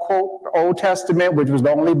Paul quote? The Old Testament, which was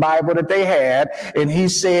the only Bible that they had. And he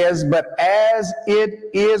says, but as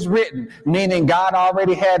it is written, meaning God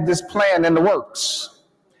already had this plan in the works.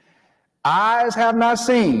 Eyes have not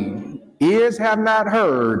seen, ears have not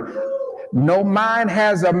heard, no mind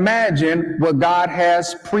has imagined what God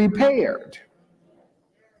has prepared.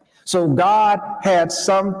 So God had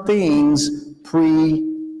some things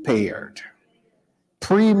prepared.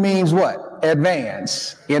 Pre means what?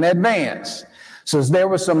 Advance, in advance. So there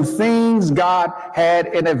were some things God had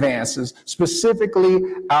in advances, specifically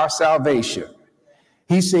our salvation.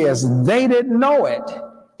 He says they didn't know it,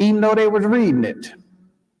 even though they was reading it.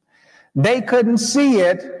 They couldn't see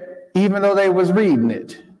it, even though they was reading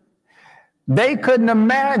it. They couldn't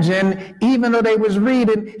imagine, even though they was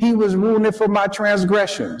reading, he was wounded for my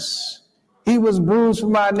transgressions. He was bruised for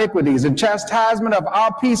my iniquities. The chastisement of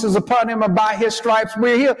our peace is upon him, and by his stripes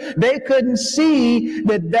we're healed. They couldn't see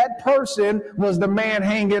that that person was the man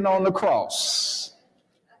hanging on the cross.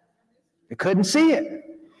 They couldn't see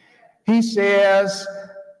it. He says,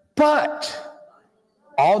 but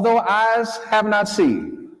although eyes have not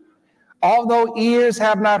seen, although ears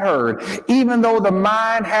have not heard, even though the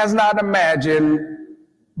mind has not imagined,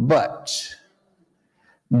 but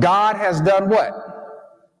God has done what?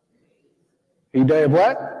 He did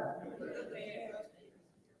what?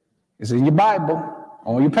 It's in your Bible,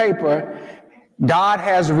 on your paper. God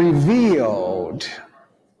has revealed.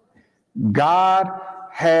 God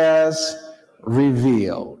has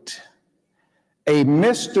revealed. A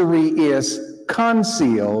mystery is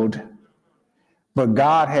concealed, but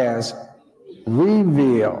God has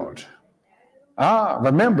revealed.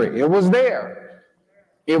 Remember, it was there.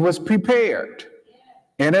 It was prepared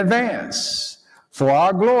in advance for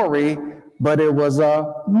our glory, but it was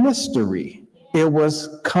a mystery. It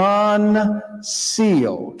was concealed.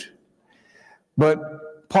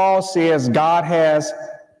 But Paul says God has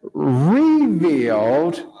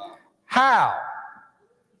revealed. How?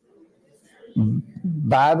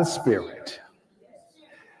 By the Spirit.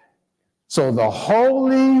 So the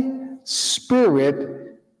Holy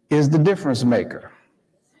Spirit is the difference maker.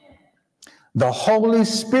 The Holy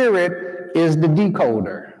Spirit is the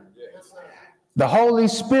decoder. The Holy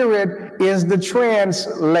Spirit is the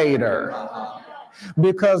translator,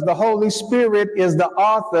 because the Holy Spirit is the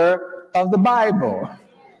author of the Bible,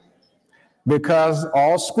 because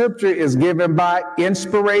all scripture is given by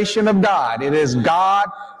inspiration of God. It is God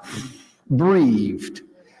breathed,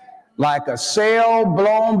 like a sail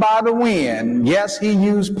blown by the wind. Yes, he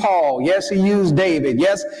used Paul. Yes, he used David.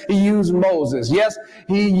 Yes, he used Moses. Yes,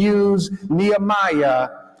 he used Nehemiah,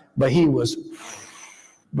 but he was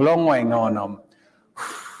blowing on them.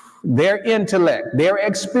 Their intellect, their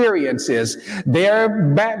experiences,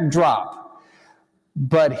 their backdrop,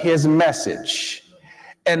 but his message.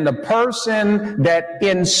 And the person that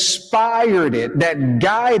inspired it, that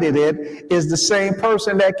guided it, is the same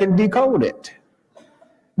person that can decode it.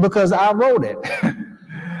 Because I wrote it.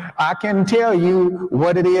 I can tell you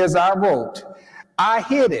what it is I wrote. I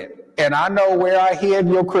hid it. And I know where I hid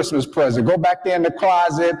your Christmas present. Go back there in the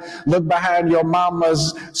closet, look behind your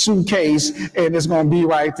mama's suitcase, and it's going to be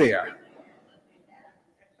right there.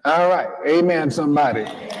 All right. Amen, somebody.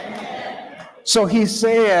 So he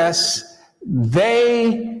says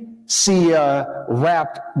they see a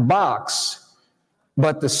wrapped box,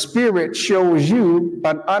 but the Spirit shows you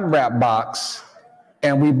an unwrapped box,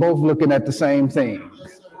 and we both looking at the same thing.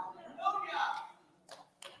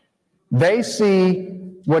 They see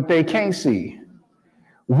what they can't see.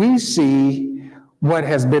 We see what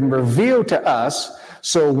has been revealed to us.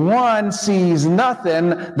 So one sees nothing,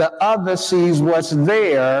 the other sees what's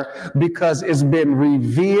there, because it's been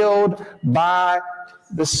revealed by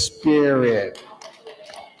the Spirit.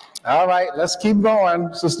 All right, let's keep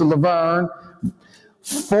going, Sister Laverne.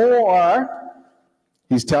 For,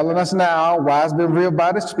 he's telling us now why it's been revealed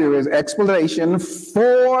by the Spirit. Explanation: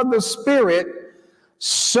 for the Spirit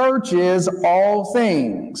searches all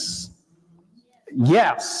things.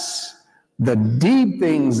 Yes, the deep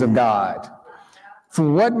things of God. For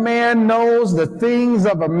what man knows the things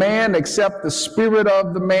of a man except the spirit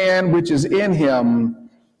of the man which is in him?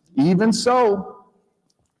 Even so,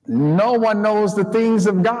 no one knows the things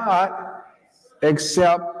of God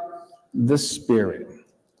except the Spirit.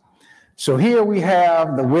 So here we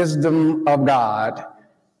have the wisdom of God,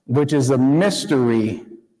 which is a mystery,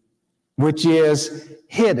 which is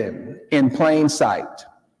hidden in plain sight.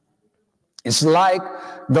 It's like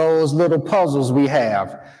those little puzzles we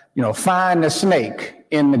have, find the snake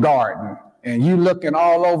in the garden, and you looking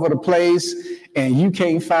all over the place and you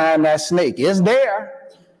can't find that snake. It's there.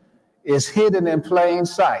 It's hidden in plain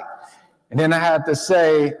sight. And then I have to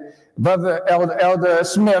say, Brother Elder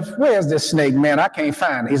Smith, where's this snake, man? I can't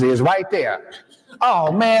find it. He says, it's right there.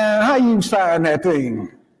 Oh, man, how you find that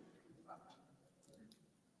thing?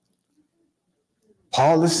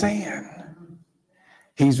 Paul is saying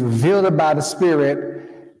he's revealed it by the Spirit,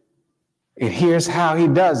 and here's how he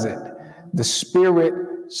does it. The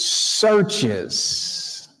Spirit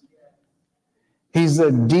searches. He's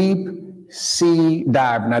a deep sea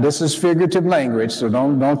diver. Now, this is figurative language, so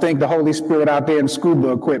don't think the Holy Spirit out there in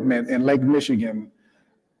scuba equipment in Lake Michigan.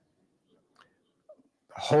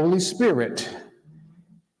 The Holy Spirit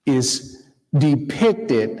is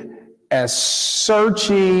depicted as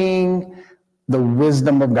searching the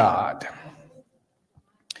wisdom of God,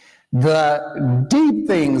 the deep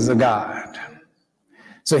things of God.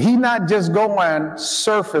 So he's not just going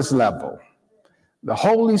surface level. The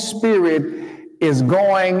Holy Spirit is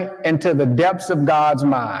going into the depths of God's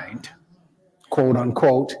mind, quote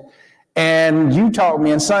unquote. And you taught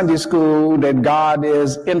me in Sunday school that God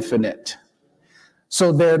is infinite.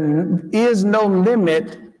 So there is no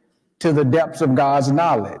limit to the depths of God's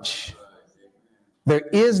knowledge. There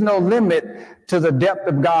is no limit to the depth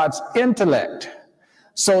of God's intellect.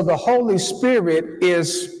 So the Holy Spirit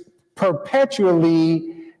is perpetually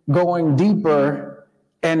going deeper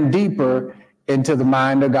and deeper into the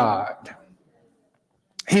mind of God.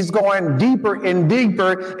 He's going deeper and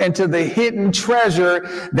deeper into the hidden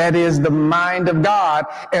treasure that is the mind of God.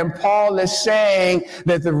 And Paul is saying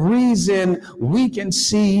that the reason we can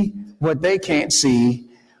see what they can't see,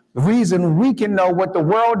 the reason we can know what the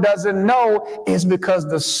world doesn't know, is because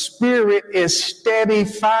the Spirit is steady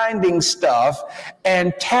finding stuff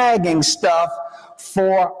and tagging stuff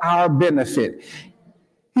for our benefit.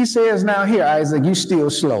 He says, now here, Isaac, you still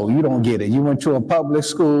slow. You don't get it. You went to a public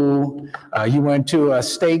school. You went to a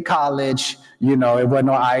state college. It wasn't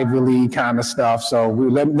no Ivy League kind of stuff. So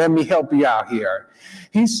let me help you out here.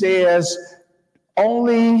 He says,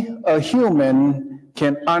 only a human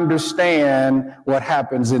can understand what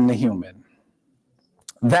happens in the human.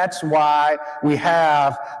 That's why we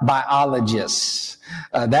have biologists.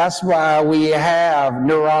 That's why we have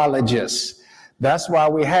neurologists. That's why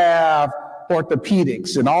we have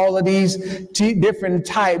orthopedics and all of these different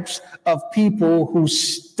types of people who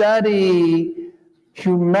study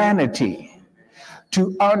humanity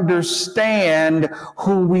to understand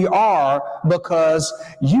who we are, because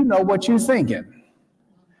you know what you're thinking.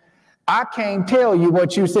 I can't tell you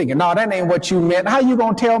what you're thinking. No, that ain't what you meant. How you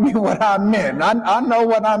gonna tell me what I meant? I know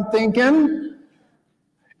what I'm thinking.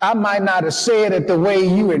 I might not have said it the way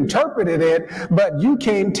you interpreted it, but you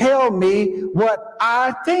can't tell me what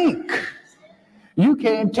I think. You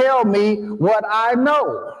can't tell me what I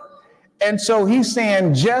know. And so he's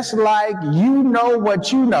saying, just like you know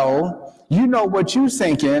what you know what you're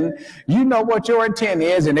thinking, you know what your intent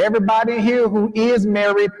is, and everybody here who is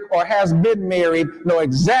married or has been married know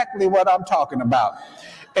exactly what I'm talking about.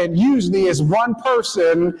 And usually it's one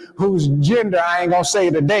person whose gender I ain't gonna say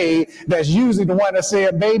today that's usually the one that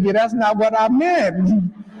said, baby, that's not what I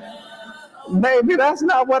meant. Baby, that's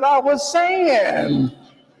not what I was saying.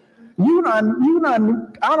 You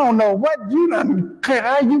done, I don't know what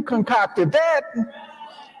how you concocted that.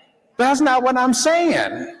 That's not what I'm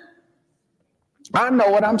saying. I know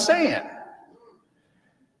what I'm saying.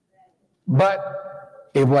 But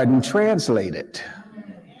it wasn't translated.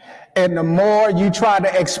 And the more you try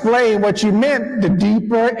to explain what you meant, the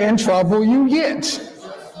deeper in trouble you get,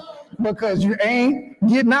 because you ain't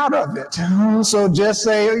getting out of it. So just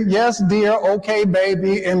say, yes, dear, okay,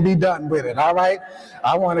 baby, and be done with it, all right?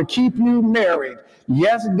 I want to keep you married.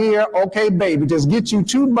 Yes, dear, okay, baby. Just get you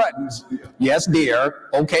 2 buttons. Yes, dear,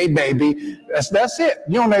 okay, baby. That's it.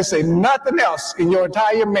 You don't have to say nothing else in your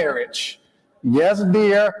entire marriage. Yes,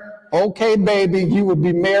 dear, okay, baby. You will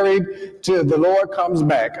be married till the Lord comes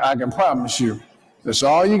back. I can promise you. That's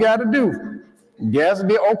all you got to do. Yes,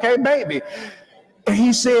 dear, okay, baby.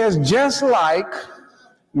 He says, just like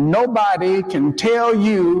nobody can tell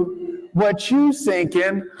you what you're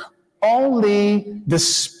thinking, only the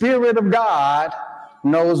Spirit of God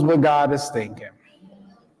knows what God is thinking.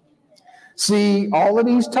 See, all of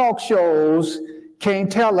these talk shows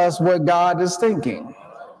can't tell us what God is thinking.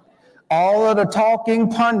 All of the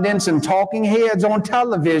talking pundits and talking heads on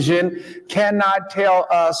television cannot tell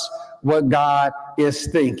us what God is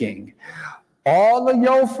thinking. All of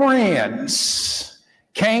your friends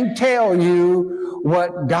can't tell you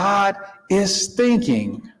what God is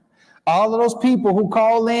thinking. All of those people who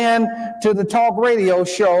call in to the talk radio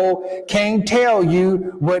show can't tell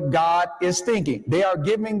you what God is thinking. They are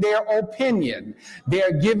giving their opinion. They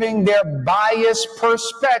are giving their biased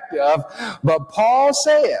perspective. But Paul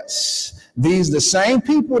says, these the same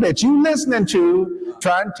people that you listening to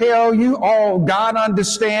trying to tell you, oh, God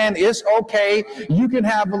understand, it's okay, you can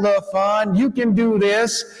have a little fun, you can do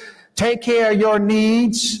this, take care of your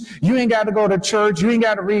needs, you ain't got to go to church, you ain't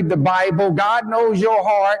got to read the Bible, God knows your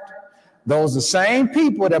heart. Those are the same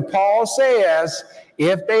people that Paul says,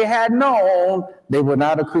 if they had known, they would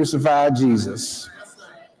not have crucified Jesus.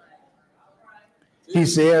 He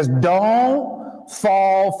says, don't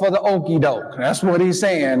fall for the okie doke. That's what he's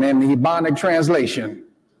saying in the Hebonic translation.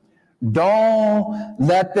 Don't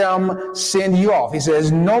let them send you off. He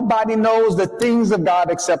says, nobody knows the things of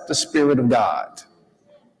God except the Spirit of God.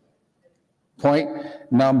 Point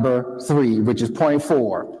number 3, which is point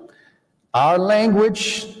 4. Our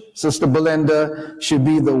language, Sister Belinda, should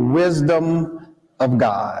be the wisdom of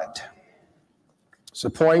God. So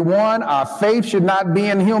point 1, our faith should not be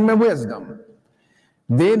in human wisdom.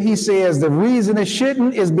 Then he says the reason it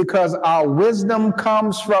shouldn't is because our wisdom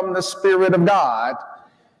comes from the Spirit of God.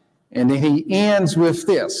 And then he ends with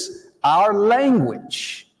this. Our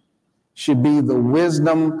language should be the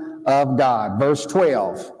wisdom of God. Verse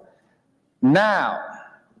 12. Now,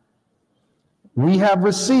 we have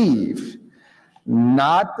received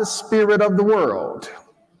not the spirit of the world,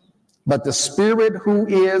 but the Spirit who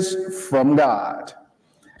is from God,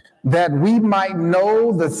 that we might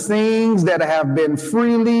know the things that have been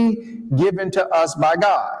freely given to us by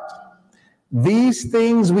God. These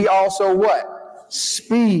things we also what?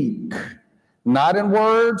 Speak, not in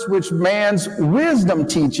words which man's wisdom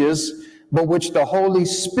teaches, but which the Holy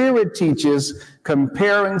Spirit teaches,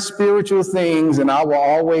 comparing spiritual things. And I will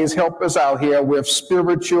always help us out here with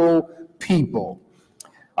spiritual people.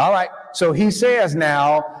 All right, so he says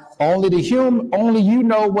now, only you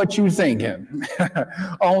know what you're thinking.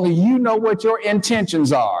 Only you know what your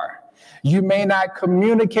intentions are. You may not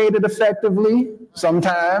communicate it effectively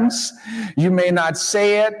sometimes. You may not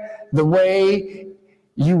say it the way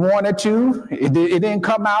you wanted to. It didn't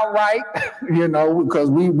come out right,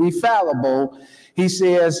 because we fallible. He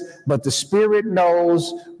says, but the Spirit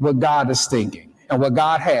knows what God is thinking and what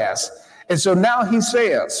God has. And so now he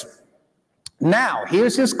says, now,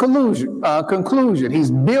 here's his conclusion.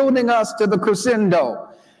 He's building us to the crescendo.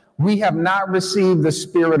 We have not received the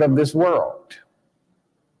spirit of this world.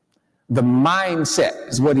 The mindset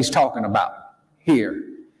is what he's talking about here.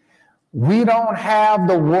 We don't have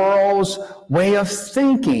the world's way of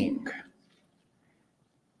thinking.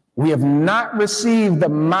 We have not received the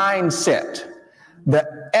mindset,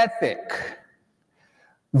 the ethic,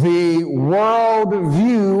 the world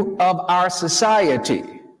view of our society.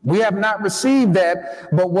 We have not received that,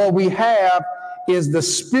 but what we have is the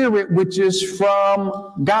Spirit which is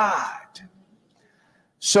from God.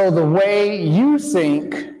 So the way you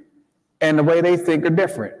think and the way they think are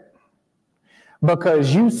different,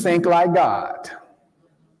 because you think like God.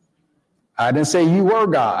 I didn't say you were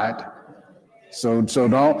God, so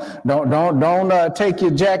don't take your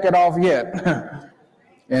jacket off yet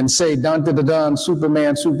and say dun dun dun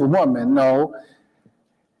Superman, Superwoman. No.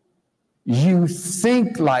 You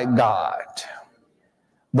think like God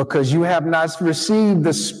because you have not received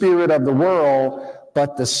the spirit of the world,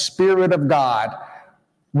 but the Spirit of God.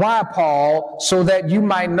 Why, Paul? So that you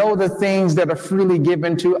might know the things that are freely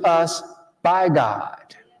given to us by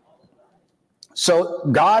God. So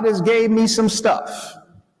God has gave me some stuff.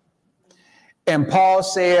 And Paul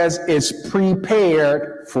says it's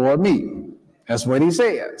prepared for me. That's what he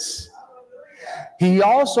says. He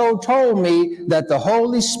also told me that the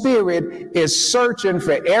Holy Spirit is searching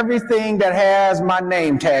for everything that has my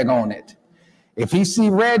name tag on it. If he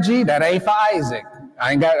see Reggie, that ain't for Isaac.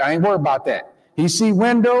 I ain't worried about that. He see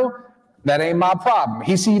Wendell, that ain't my problem.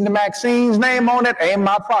 He see Maxine's name on it, ain't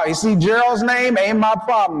my problem. He see Gerald's name, ain't my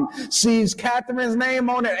problem. Sees Catherine's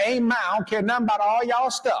name on it, ain't mine. I don't care nothing about all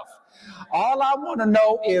y'all stuff. All I want to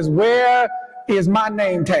know is where is my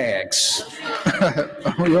name tags.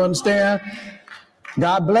 You understand?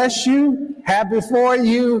 God bless you. Happy for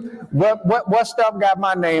you. What stuff got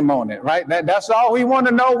my name on it, right? That's all we want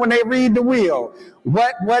to know when they read the will.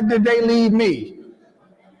 What did they leave me?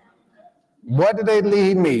 What did they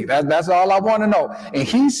lead me? That's all I want to know. And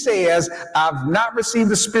he says, I've not received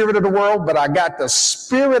the spirit of the world, but I got the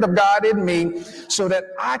Spirit of God in me so that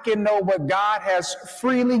I can know what God has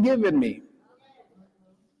freely given me.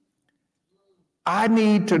 I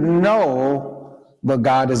need to know what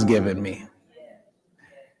God has given me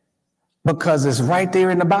because it's right there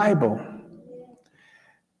in the Bible.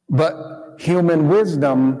 But human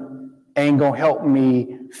wisdom ain't going to help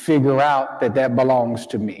me figure out that belongs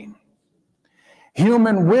to me.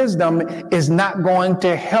 Human wisdom is not going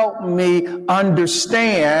to help me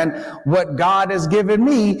understand what God has given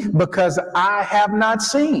me because I have not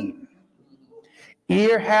seen,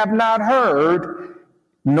 ear have not heard,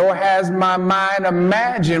 nor has my mind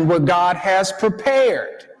imagined what God has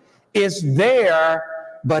prepared. It's there,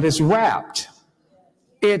 but it's wrapped.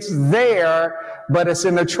 It's there, but it's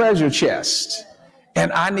in a treasure chest.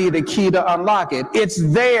 And I need a key to unlock it. It's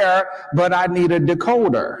there, but I need a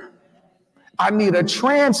decoder. I need a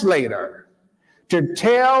translator to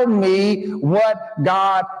tell me what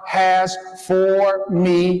God has for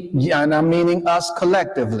me, and I'm meaning us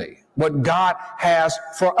collectively, what God has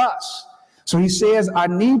for us. So he says, I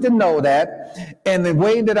need to know that. And the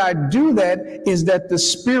way that I do that is that the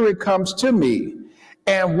Spirit comes to me.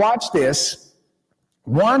 And watch this.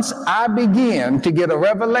 Once I begin to get a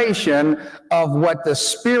revelation of what the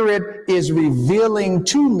Spirit is revealing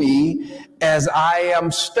to me as I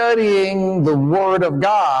am studying the Word of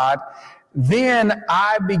God, then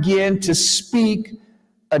I begin to speak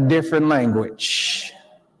a different language.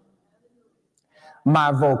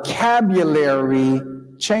 My vocabulary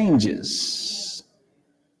changes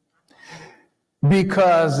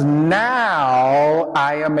because now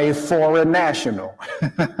I am a foreign national.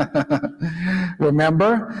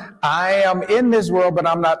 Remember, I am in this world, but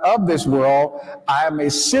I'm not of this world. I am a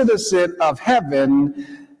citizen of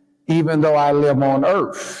heaven, even though I live on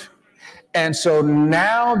earth. And so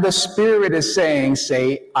now the Spirit is saying,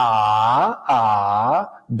 say,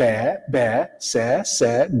 be,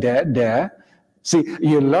 se, da. See,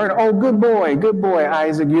 you learn, oh, good boy,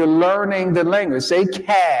 Isaac, you're learning the language. Say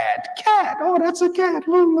cat, oh, that's a cat.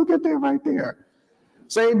 Look at that right there.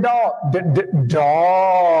 Say dog,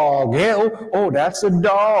 dog, yeah, oh, that's a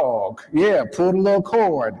dog. Yeah, pull a little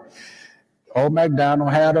cord. Old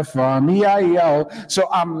MacDonald had a farm, E-I-E-O. So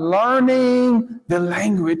I'm learning the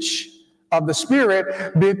language of the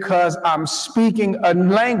Spirit because I'm speaking a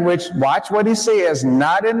language, watch what he says,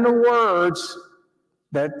 not in the words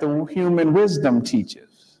that the human wisdom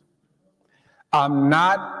teaches. I'm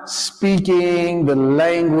not speaking the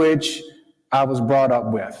language I was brought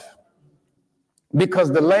up with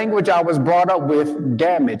because the language I was brought up with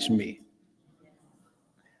damaged me.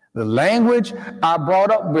 The language I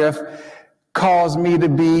brought up with caused me to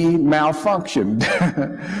be malfunctioned,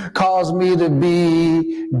 caused me to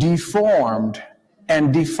be deformed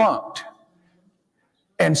and defunct.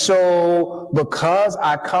 And so because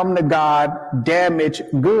I come to God damaged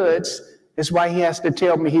goods, it's why he has to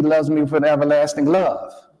tell me he loves me with an everlasting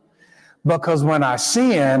love. Because when I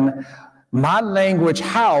sin, my language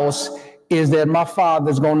house is that my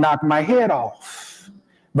father's going to knock my head off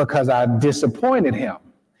because I disappointed him.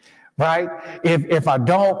 Right? If I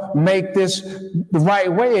don't make this the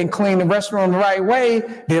right way and clean the restroom the right way,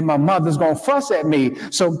 then my mother's going to fuss at me.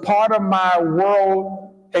 So part of my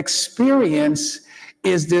world experience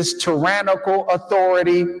is this tyrannical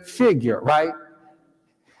authority figure, right?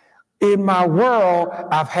 In my world,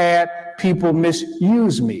 I've had people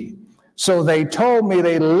misuse me. So they told me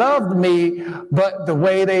they loved me, but the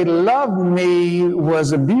way they loved me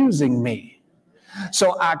was abusing me.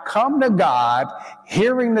 So I come to God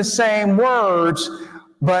hearing the same words,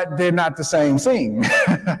 but they're not the same thing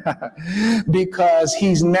because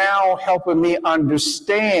he's now helping me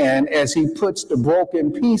understand as he puts the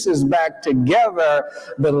broken pieces back together,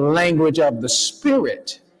 the language of the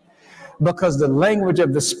Spirit. Because the language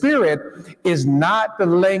of the Spirit is not the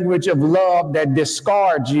language of love that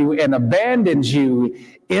discards you and abandons you.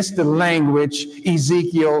 It's the language,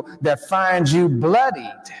 Ezekiel, that finds you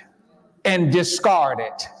bloodied and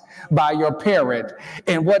discarded by your parent.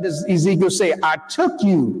 And what does Ezekiel say? I took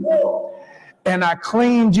you and I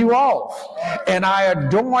cleaned you off and I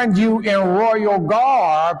adorned you in royal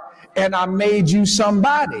garb and I made you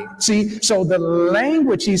somebody. See, so the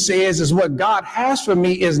language, he says, is what God has for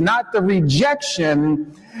me is not the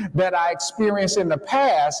rejection that I experienced in the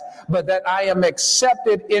past, but that I am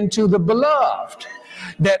accepted into the beloved.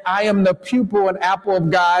 that I am the pupil and apple of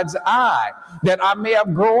God's eye, that I may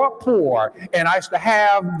have grown up poor, and I used to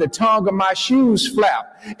have the tongue of my shoes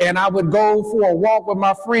flap, and I would go for a walk with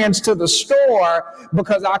my friends to the store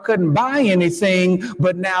because I couldn't buy anything,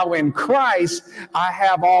 but now in Christ, I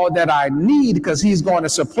have all that I need because he's going to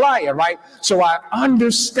supply it, right? So I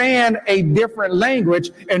understand a different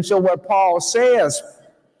language, and so what Paul says,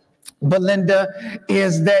 Belinda,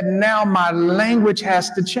 is that now my language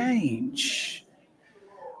has to change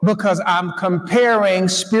because I'm comparing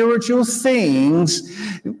spiritual things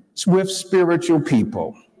with spiritual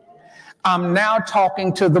people. I'm now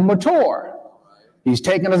talking to the mature. He's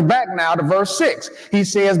taking us back now to verse 6. He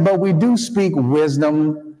says, but we do speak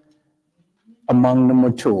wisdom among the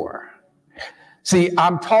mature. See,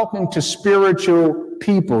 I'm talking to spiritual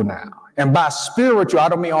people now. And by spiritual, I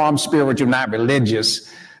don't mean, oh, I'm spiritual, not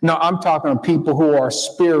religious. No, I'm talking to people who are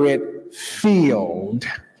spirit-filled.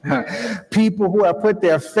 People who have put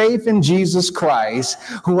their faith in Jesus Christ,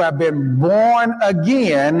 who have been born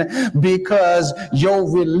again, because your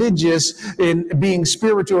religious in being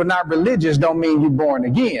spiritual or not religious don't mean you're born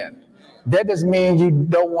again. That doesn't mean you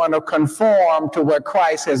don't want to conform to what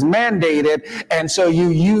Christ has mandated, and so you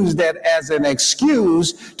use that as an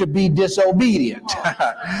excuse to be disobedient.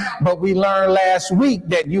 But we learned last week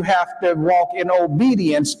that you have to walk in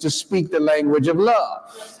obedience to speak the language of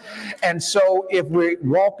love. And so if we're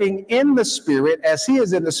walking in the Spirit as he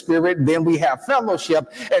is in the Spirit, then we have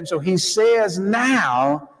fellowship. And so he says,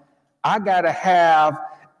 now I got to have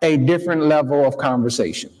a different level of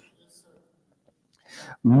conversation.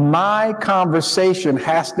 My conversation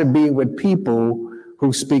has to be with people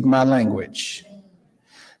who speak my language.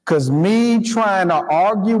 Because me trying to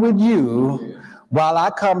argue with you while I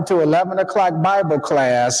come to 11 o'clock Bible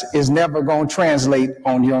class is never going to translate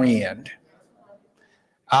on your end.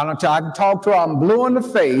 I can talk to her, I'm blue in the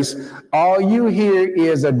face. All you hear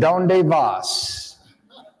is a donde vas,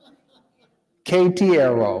 que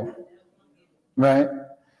quiero, right?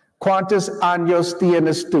 Cuantos años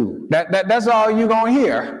tienes tú? That's all you're going to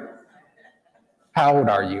hear. How old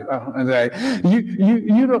are you?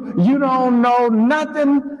 You don't know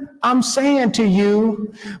nothing I'm saying to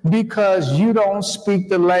you because you don't speak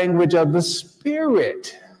the language of the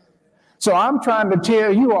Spirit. So I'm trying to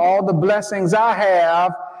tell you all the blessings I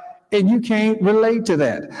have, and you can't relate to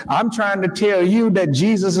that. I'm trying to tell you that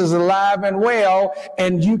Jesus is alive and well,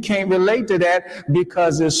 and you can't relate to that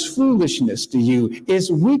because it's foolishness to you.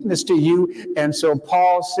 It's weakness to you. And so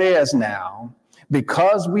Paul says now,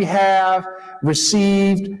 because we have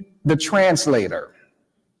received the translator,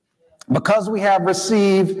 because we have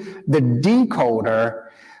received the decoder,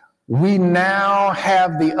 we now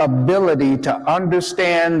have the ability to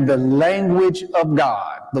understand the language of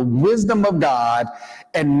God, the wisdom of God,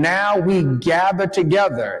 and now we gather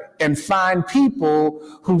together and find people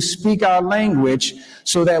who speak our language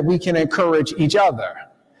so that we can encourage each other.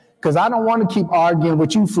 Because I don't want to keep arguing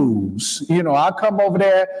with you fools. You know, I'll come over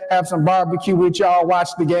there, have some barbecue with y'all,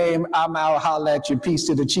 watch the game, I'm out, holler at you, peace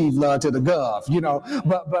to the chief, love to the gov, you know.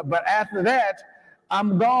 But after that,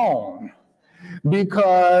 I'm gone.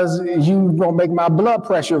 Because you gonna make my blood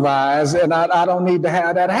pressure rise, and I don't need to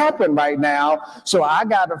have that happen right now. So I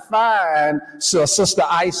got to find Sister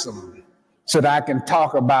Isom so that I can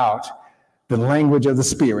talk about the language of the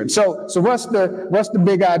Spirit. So what's the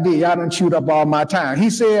big idea? I done chewed up all my time.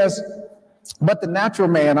 He says, but the natural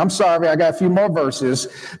man, I'm sorry, I got a few more verses.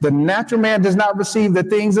 The natural man does not receive the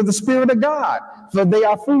things of the Spirit of God, for they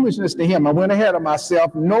are foolishness to him. I went ahead of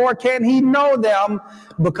myself. Nor can he know them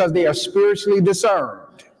because they are spiritually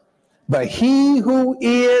discerned. But he who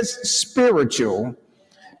is spiritual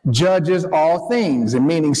judges all things, and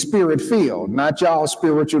meaning spirit-filled, not y'all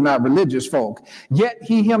spiritual, not religious folk. Yet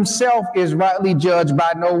he himself is rightly judged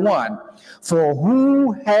by no one. For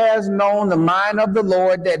who has known the mind of the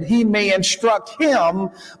Lord that he may instruct him?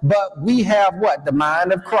 But we have what? The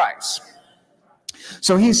mind of Christ.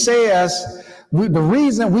 So he says, the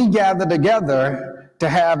reason we gather together to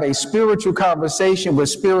have a spiritual conversation with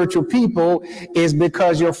spiritual people is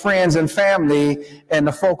because your friends and family and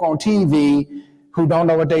the folk on TV who don't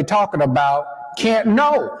know what they're talking about can't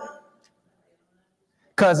know.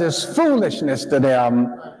 Because it's foolishness to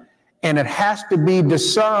them. And it has to be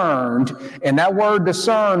discerned. And that word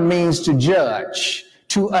discern means to judge,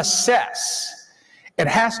 to assess. It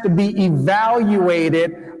has to be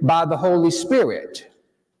evaluated by the Holy Spirit.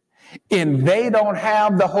 And they don't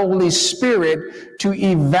have the Holy Spirit to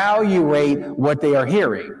evaluate what they are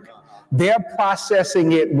hearing. They're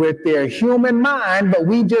processing it with their human mind, but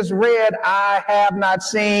we just read, eye have not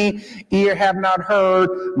seen, ear have not heard,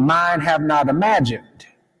 mind have not imagined.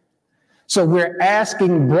 So we're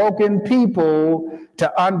asking broken people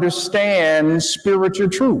to understand spiritual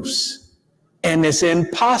truths. And it's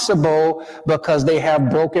impossible because they have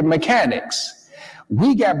broken mechanics.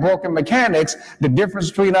 We got broken mechanics. The difference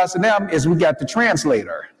between us and them is we got the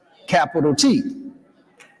translator, capital T.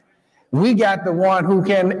 We got the one who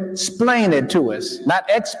can explain it to us. Not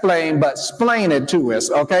explain, but explain it to us,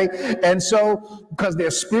 okay? And so, because they're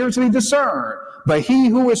spiritually discerned, but he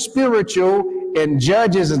who is spiritual and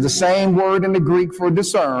judges is the same word in the Greek for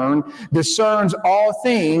discern, discerns all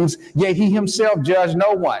things, yet he himself judged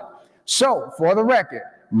no one. So, for the record,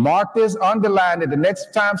 mark this, underline it. The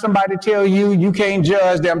next time somebody tell you you can't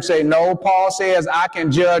judge them, say, no, Paul says I can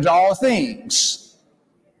judge all things.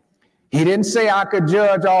 He didn't say I could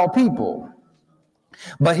judge all people,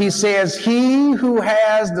 but he says he who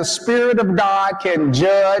has the Spirit of God can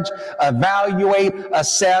judge, evaluate,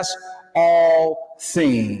 assess all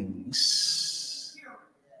things.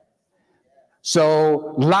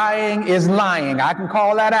 So lying is lying. I can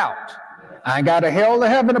call that out. I ain't got a hell of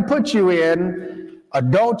heaven to put you in.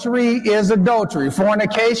 Adultery is adultery.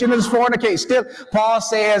 Fornication is fornication. Still, Paul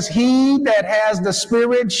says, he that has the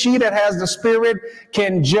Spirit, she that has the Spirit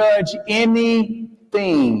can judge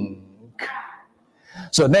anything.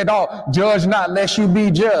 So they don't judge not lest you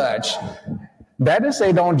be judged. That doesn't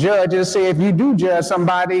say don't judge. It say if you do judge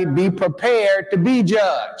somebody, be prepared to be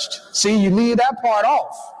judged. See, you leave that part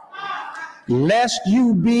off. Lest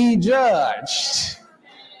you be judged.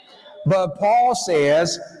 But Paul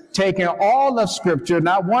says, taking all of Scripture,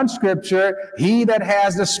 not one Scripture, he that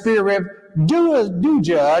has the Spirit do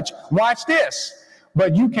judge. Watch this.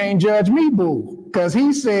 But you can't judge me, boo, because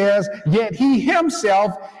he says, yet he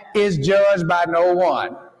himself is judged by no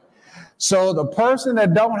one. So the person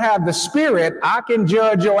that don't have the Spirit, I can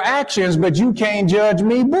judge your actions, but you can't judge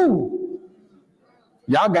me, boo.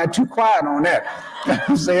 Y'all got too quiet on that.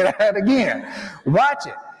 Say that again. Watch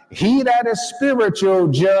it. He that is spiritual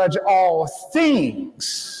judge all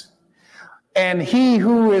things. And he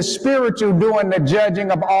who is spiritual doing the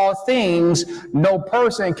judging of all things, no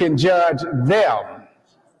person can judge them.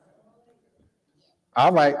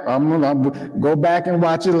 All right, I'm gonna go back and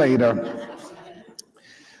watch it later.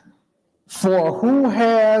 For who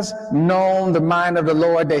has known the mind of the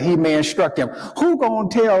Lord that he may instruct him? Who gonna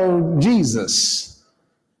tell Jesus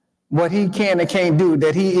what he can and can't do,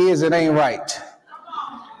 that he is and ain't right?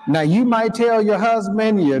 Now, you might tell your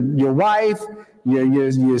husband, your wife,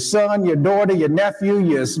 your son, your daughter, your nephew,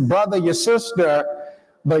 your brother, your sister,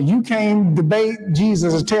 but you can't debate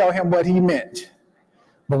Jesus and tell him what he meant.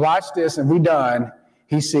 But watch this, and we're done.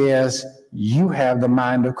 He says, you have the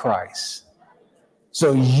mind of Christ.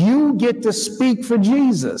 So you get to speak for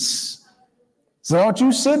Jesus. So don't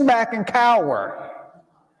you sit back and cower.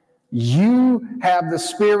 You have the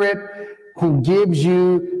Spirit who gives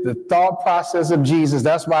you the thought process of Jesus.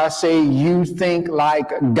 That's why I say you think like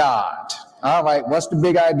God. All right, what's the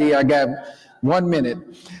big idea? I got 1 minute.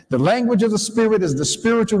 The language of the Spirit is the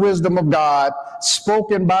spiritual wisdom of God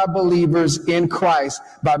spoken by believers in Christ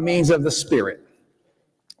by means of the Spirit.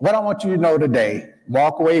 What I want you to know today,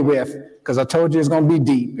 walk away with, because I told you it's going to be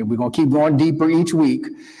deep, and we're going to keep going deeper each week,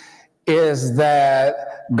 is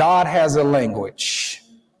that God has a language.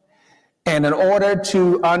 And in order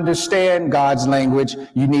to understand God's language,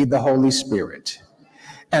 you need the Holy Spirit.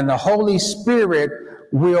 And the Holy Spirit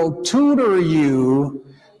will tutor you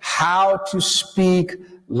how to speak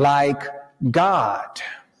like God.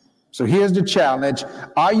 So here's the challenge.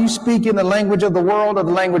 Are you speaking the language of the world or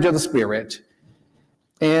the language of the Spirit?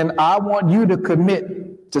 And I want you to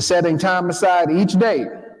commit to setting time aside each day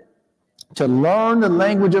to learn the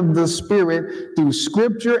language of the Spirit through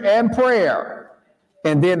Scripture and prayer,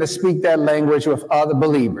 and then to speak that language with other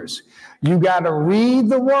believers. You got to read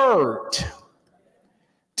the Word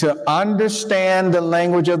to understand the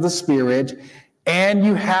language of the Spirit, and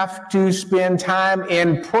you have to spend time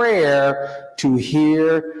in prayer to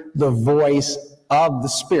hear the voice of the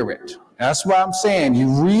Spirit. That's why I'm saying you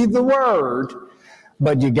read the Word,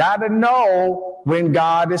 but you got to know when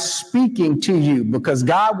God is speaking to you, because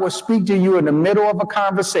God will speak to you in the middle of a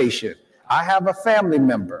conversation. I have a family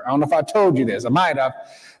member, I don't know if I told you this, I might have,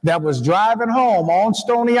 that was driving home on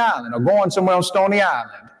Stony Island or going somewhere on Stony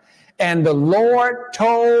Island. And the Lord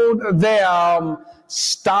told them,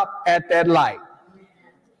 stop at that light.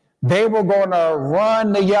 They were going to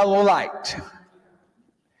run the yellow light.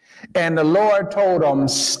 And the Lord told them,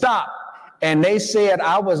 stop. And they said,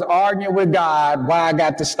 I was arguing with God why I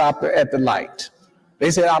got to stop at the light. They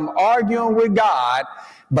said, I'm arguing with God,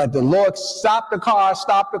 but the Lord stop the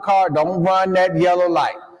car, don't run that yellow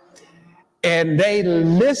light. And they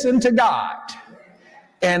listened to God.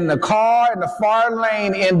 and the car in the far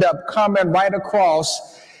lane ended up coming right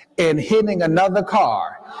across and hitting another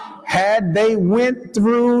car. Had they went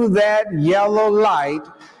through that yellow light,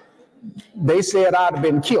 they said I'd have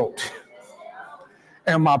been killed.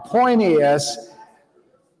 And my point is,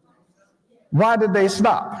 why did they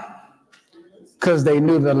stop? Because they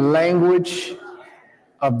knew the language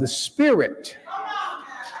of the Spirit.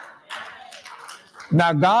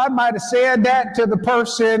 Now, God might have said that to the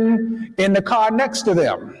person in the car next to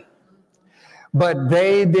them, but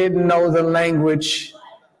they didn't know the language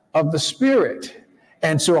of the Spirit.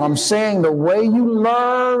 And so I'm saying the way you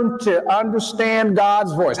learn to understand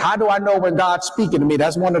God's voice, how do I know when God's speaking to me?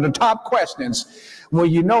 That's one of the top questions. Well,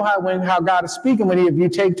 you know how God is speaking with you if you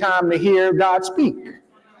take time to hear God speak.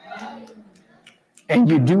 And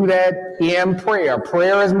you do that in prayer.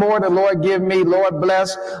 Prayer is more than Lord give me, Lord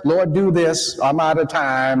bless, Lord do this, I'm out of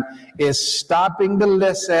time. It's stopping to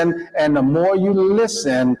listen, and the more you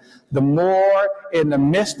listen, the more in the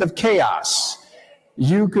midst of chaos.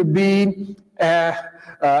 You could be at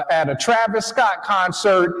a Travis Scott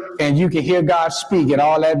concert and you can hear God speak and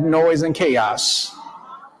all that noise and chaos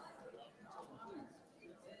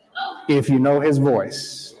if you know his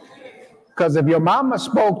voice. Because if your mama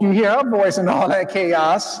spoke, you hear her voice and all that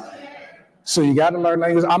chaos. So you got to learn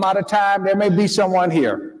language. I'm out of time. There may be someone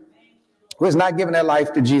here who is not giving their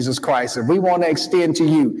life to Jesus Christ. And we want to extend to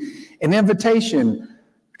you an invitation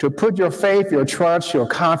to put your faith, your trust, your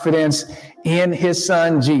confidence in his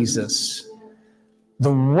son, Jesus.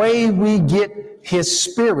 The way we get his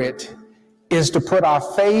Spirit is to put our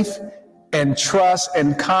faith and trust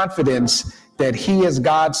and confidence that he is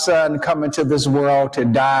God's son coming to this world to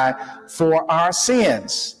die for our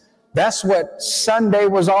sins. That's what Sunday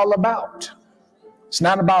was all about. It's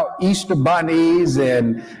not about Easter bunnies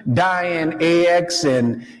and dyeing eggs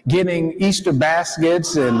and getting Easter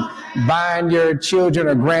baskets and buying your children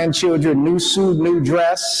or grandchildren new suit, new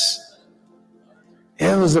dress.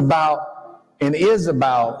 It was about and is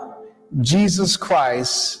about Jesus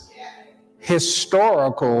Christ's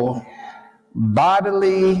historical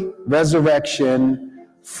bodily resurrection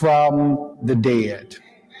from the dead.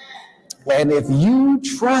 And if you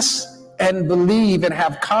trust and believe and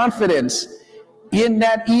have confidence in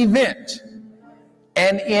that event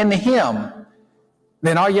and in him,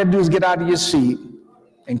 then all you have to do is get out of your seat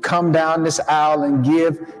and come down this aisle and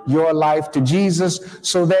give your life to Jesus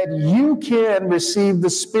so that you can receive the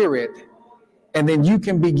Spirit. And then you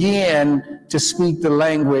can begin to speak the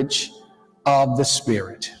language of the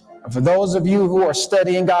Spirit. And for those of you who are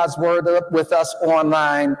studying God's Word with us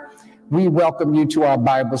online, we welcome you to our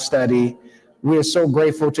Bible study. We are so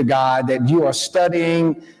grateful to God that you are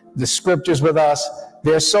studying the Scriptures with us.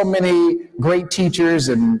 There's so many great teachers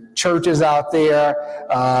and churches out there.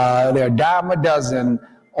 There are a dime a dozen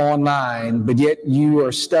online, but yet you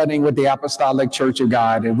are studying with the Apostolic Church of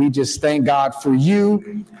God. And we just thank God for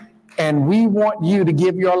you. And we want you to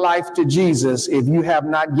give your life to Jesus if you have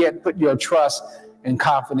not yet put your trust and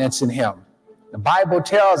confidence in him. The Bible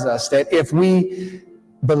tells us that if we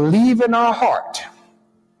believe in our heart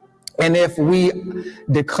and if we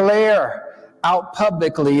declare out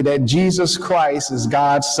publicly that Jesus Christ is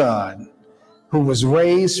God's son who was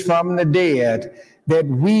raised from the dead, that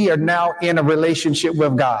we are now in a relationship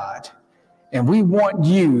with God. And we want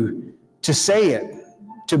you to say it,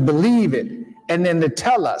 to believe it, and then to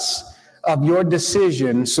tell us of your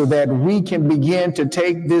decision so that we can begin to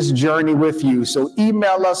take this journey with you. So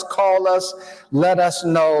email us, call us, let us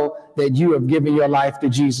know that you have given your life to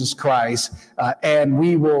Jesus Christ, and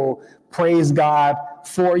we will praise God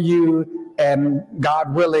for you and,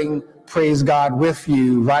 God willing, praise God with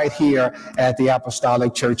you right here at the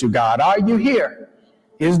Apostolic Church of God. Are you here?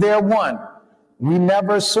 Is there one? We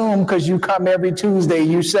never assume because you come every Tuesday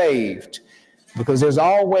you saved, because there's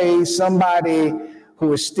always somebody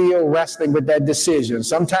who is still wrestling with that decision.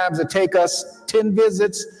 Sometimes it takes us 10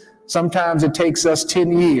 visits. Sometimes it takes us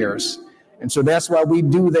 10 years. And so that's why we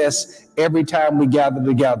do this every time we gather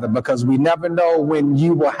together, because we never know when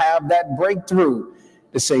you will have that breakthrough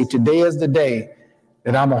to say, today is the day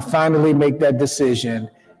that I'm going to finally make that decision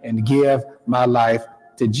and give my life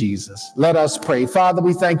to Jesus. Let us pray. Father,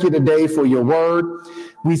 we thank you today for your word.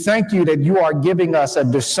 We thank you that you are giving us a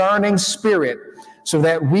discerning spirit so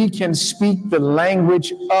that we can speak the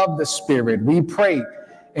language of the Spirit. We pray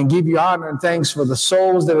and give you honor and thanks for the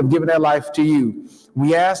souls that have given their life to you.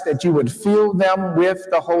 We ask that you would fill them with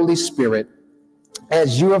the Holy Spirit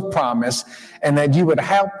as you have promised, and that you would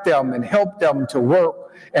help them to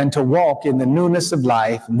work and to walk in the newness of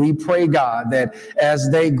life. We pray, God, that as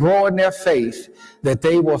they grow in their faith, that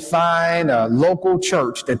they will find a local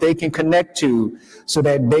church that they can connect to so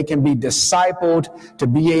that they can be discipled to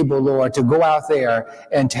be able, Lord, to go out there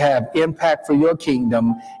and to have impact for your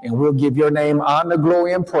kingdom. And we'll give your name honor,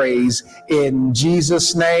 glory, and praise in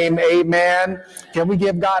Jesus' name. Amen. Can we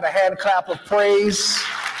give God a hand clap of praise?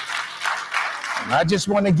 And I just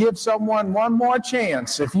want to give someone one more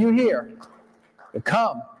chance, if you're here, to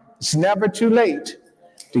come. It's never too late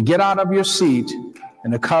to get out of your seat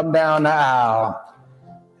and to come down the aisle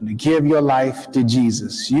and to give your life to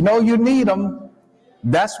Jesus. You know you need him.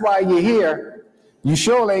 That's why you're here. You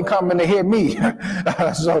sure ain't coming to hear me.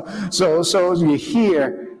 So you're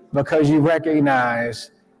here because you recognize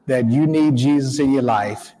that you need Jesus in your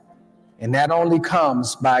life. And that only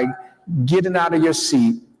comes by getting out of your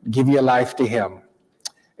seat, give your life to him.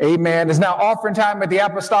 Amen. It's now offering time at the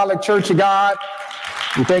Apostolic Church of God.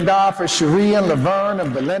 We thank God for Cherie and Laverne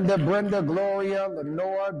and Belinda, Brenda, Gloria,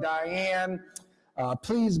 Lenore, Diane.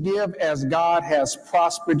 Please give as God has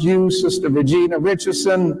prospered you. Sister Regina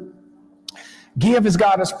Richardson, give as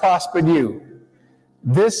God has prospered you.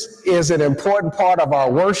 This is an important part of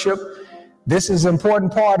our worship. This is an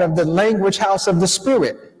important part of the language house of the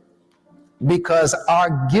Spirit, because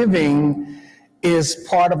our giving is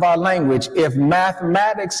part of our language. If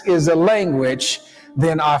mathematics is a language,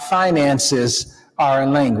 then our finances are a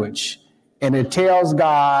language. And it tells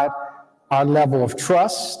God our level of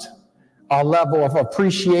trust, our level of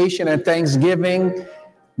appreciation and thanksgiving,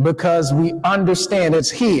 because we understand it's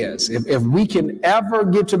his. If we can ever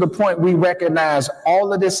get to the point we recognize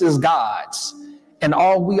all of this is God's and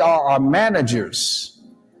all we are managers,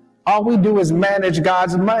 all we do is manage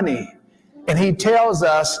God's money. And he tells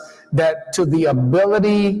us that to the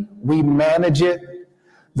ability we manage it,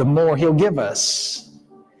 the more he'll give us.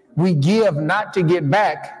 We give not to get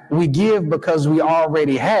back. We give because we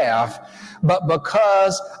already have, but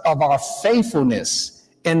because of our faithfulness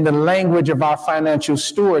in the language of our financial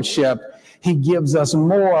stewardship, he gives us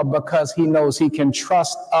more because he knows he can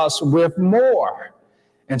trust us with more.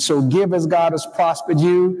 And so give as God has prospered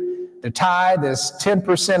you. The tithe is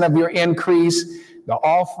 10% of your increase. The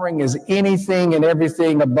offering is anything and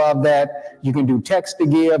everything above that. You can do text to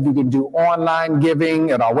give. You can do online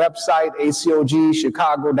giving at our website,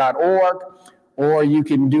 acogchicago.org, or you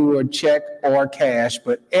can do a check or cash.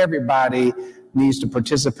 But everybody needs to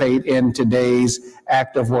participate in today's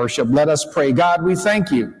act of worship. Let us pray. God, we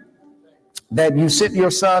thank you that you sent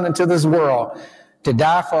your Son into this world to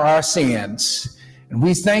die for our sins. And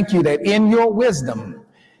we thank you that in your wisdom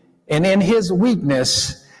and in his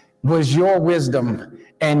weakness was your wisdom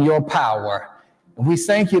and your power. And we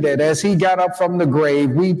thank you that as he got up from the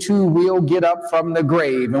grave, we too will get up from the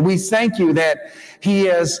grave. And we thank you that he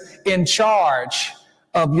is in charge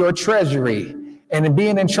of your treasury. And in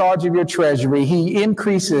being in charge of your treasury, he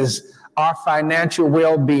increases our financial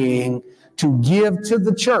well-being to give to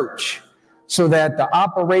the church so that the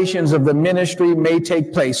operations of the ministry may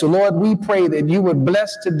take place. So, Lord, we pray that you would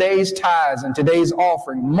bless today's tithes and today's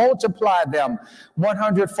offering, multiply them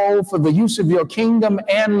 100-fold for the use of your kingdom,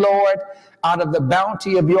 and, Lord, out of the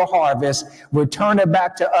bounty of your harvest, return it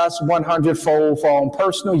back to us 100-fold for our own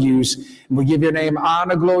personal use. And we give your name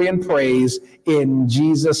honor, glory, and praise in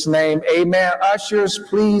Jesus' name. Amen. Ushers,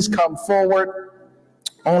 please come forward.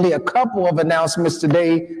 Only a couple of announcements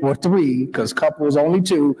today, or three, because couple is only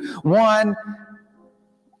two. One,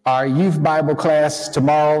 our youth Bible class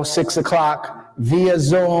tomorrow, 6 o'clock via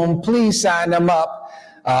Zoom. Please sign them up.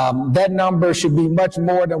 That number should be much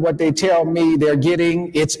more than what they tell me they're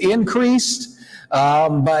getting. It's increased,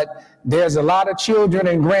 but there's a lot of children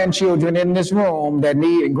and grandchildren in this room that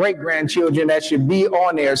need, and great-grandchildren that should be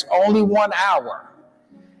on there. It's only 1 hour.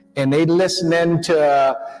 And they listening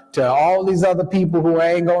to all these other people who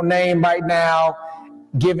I ain't gonna name right now,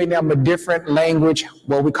 giving them a different language,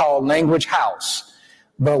 what we call language house.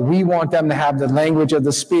 But we want them to have the language of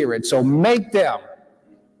the Spirit. So make them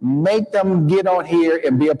get on here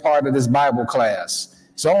and be a part of this Bible class.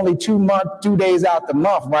 It's only 2 days out the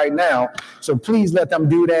month right now. So please let them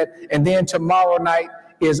do that. And then tomorrow night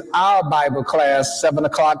is our Bible class, 7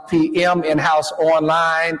 o'clock p.m. in-house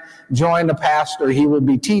online. Join the pastor. He will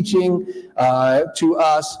be teaching to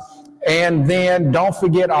us. And then don't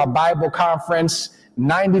forget our Bible conference,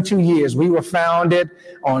 92 years. We were founded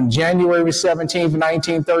on January 17th,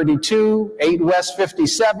 1932, 8 West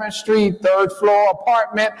 57th Street, 3rd floor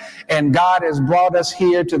apartment. And God has brought us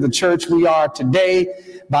here to the church we are today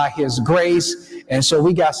by his grace. And so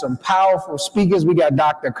we got some powerful speakers. We got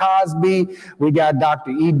Dr. Cosby. We got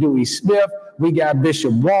Dr. E. Dewey Smith. We got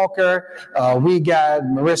Bishop Walker. We got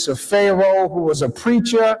Marissa Farrow, who was a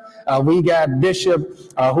preacher. We got Bishop,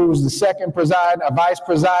 who was the second vice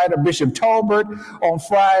presider, Bishop Tolbert on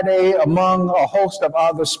Friday, among a host of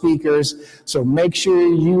other speakers. So make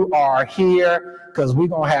sure you are here, because we're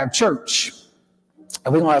going to have church.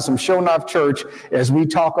 And we're going to have some show enough church as we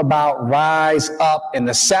talk about Rise Up. And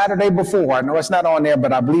the Saturday before, I know it's not on there,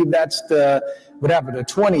 but I believe that's the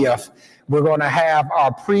 20th, we're going to have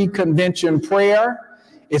our pre-convention prayer.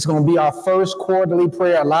 It's going to be our first quarterly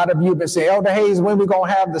prayer. A lot of you have been saying, Elder Hayes, when are we going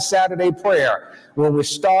to have the Saturday prayer? Well, we're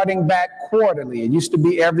starting back quarterly. It used to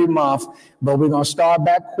be every month, but we're going to start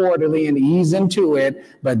back quarterly and ease into it.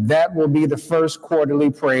 But that will be the first quarterly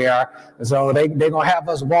prayer. So they're going to have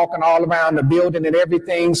us walking all around the building and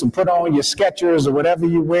everything. So put on your Skechers or whatever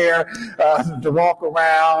you wear to walk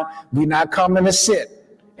around. We're not coming to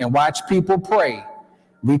sit and watch people pray.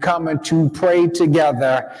 We coming to pray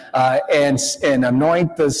together and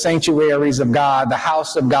anoint the sanctuaries of God, the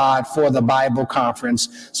house of God, for the Bible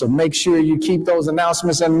conference. So make sure you keep those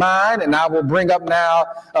announcements in mind. And I will bring up now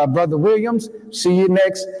Brother Williams. See you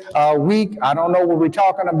next week. I don't know what we're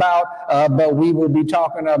talking about, but we will be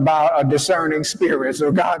talking about a discerning spirit.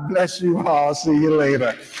 So God bless you all. See you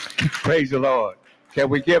later. Praise the Lord. Can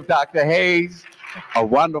we give Dr. Hayes a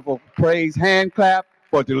wonderful praise hand clap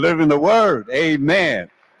for delivering the word? Amen.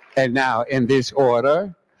 And now, in this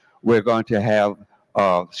order, we're going to have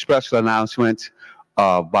special announcements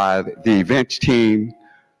by the events team,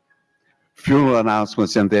 funeral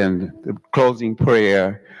announcements, and then the closing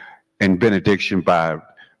prayer and benediction by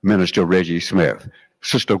Minister Reggie Smith.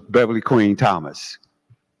 Sister Beverly Queen Thomas.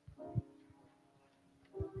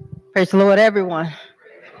 Praise the Lord, everyone.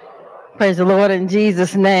 Praise the Lord in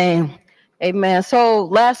Jesus' name. Amen. So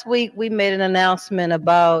last week we made an announcement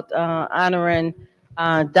about honoring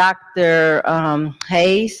Dr.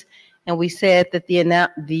 Hayes, and we said that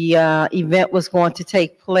the event was going to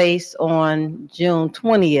take place on June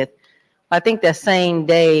 20th. I think that same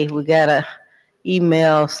day we got an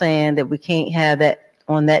email saying that we can't have that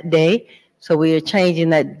on that day, so we are changing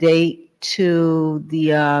that date to the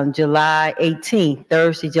July 18th,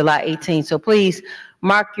 Thursday, July 18th. So please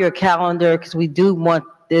mark your calendar, because we do want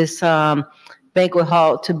this banquet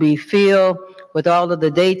hall to be filled with all of the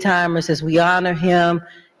daytimers as we honor him,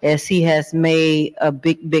 as he has made a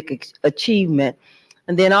big achievement.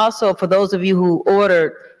 And then also, for those of you who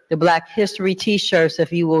ordered the Black History t-shirts,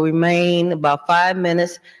 if you will remain about 5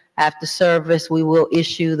 minutes after service, we will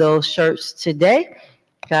issue those shirts today.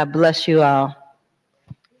 God bless you all.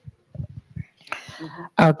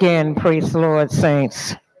 Again, praise the Lord,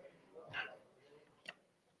 saints.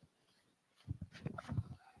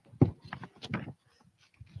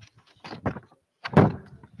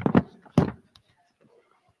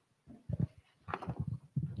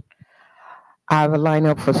 Our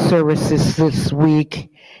lineup for services this week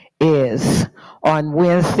is on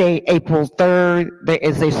Wednesday, April 3rd. There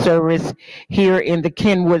is a service here in the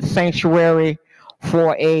Kenwood Sanctuary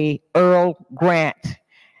for a Earl Grant.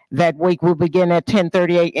 That week will begin at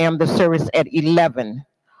 10:30 a.m., the service at 11.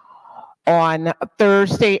 On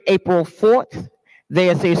Thursday, April 4th,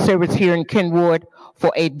 there's a service here in Kenwood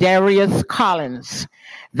for a Darius Collins.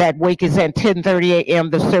 That week is at 10:30 a.m.,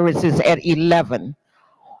 the service is at 11.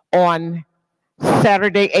 On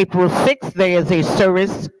Saturday, April 6th, there is a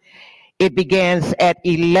service. It begins at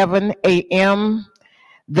 11 a.m.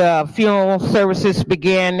 The funeral services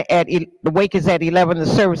begin at, the wake is at 11, the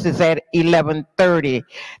service is at 11:30.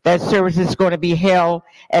 That service is going to be held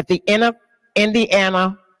at the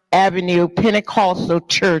Indiana Avenue Pentecostal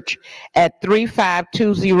Church at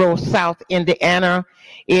 3520 South Indiana.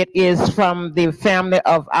 It is from the family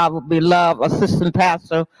of our beloved Assistant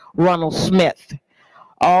Pastor Ronald Smith.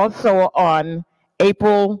 Also on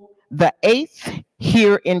April the 8th,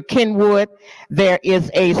 here in Kenwood, there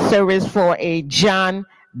is a service for a John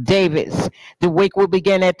Davis. The wake will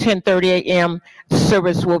begin at 10:30 a.m. The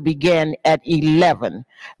service will begin at 11.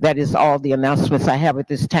 That is all the announcements I have at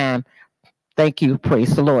this time. Thank you.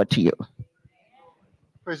 Praise the Lord to you.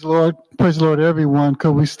 Praise the Lord. Praise the Lord, everyone.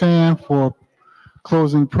 Could we stand for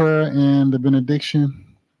closing prayer and the benediction?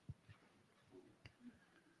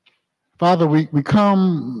 Father, we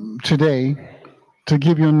come today to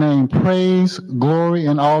give your name praise, glory,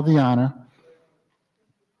 and all the honor.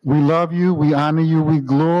 We love you, we honor you, we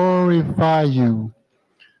glorify you.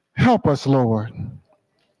 Help us, Lord,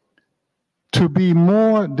 to be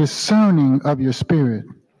more discerning of your spirit.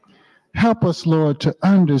 Help us, Lord, to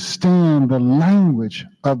understand the language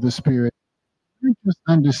of the Spirit. Not just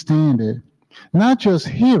understand it, not just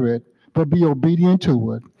hear it, but be obedient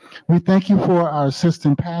to it. We thank you for our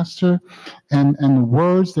assistant pastor and the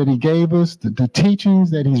words that he gave us, the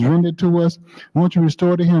teachings that he's rendered to us. Won't you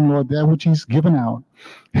restore to him, Lord, that which he's given out.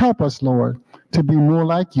 Help us, Lord, to be more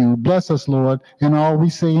like you. Bless us, Lord, in all we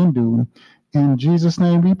say and do. In Jesus'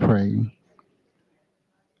 name we pray.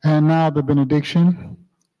 And now the benediction.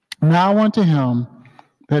 Now unto him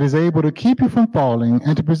that is able to keep you from falling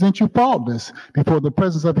and to present you faultless before the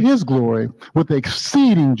presence of his glory with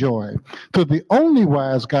exceeding joy. To the only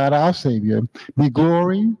wise God, our Savior, be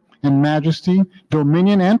glory and majesty,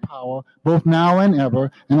 dominion and power, both now and ever.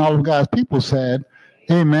 And all of God's people said,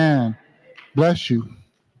 amen. Bless you.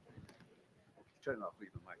 Turn off the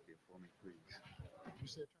mic here for me,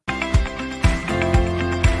 please.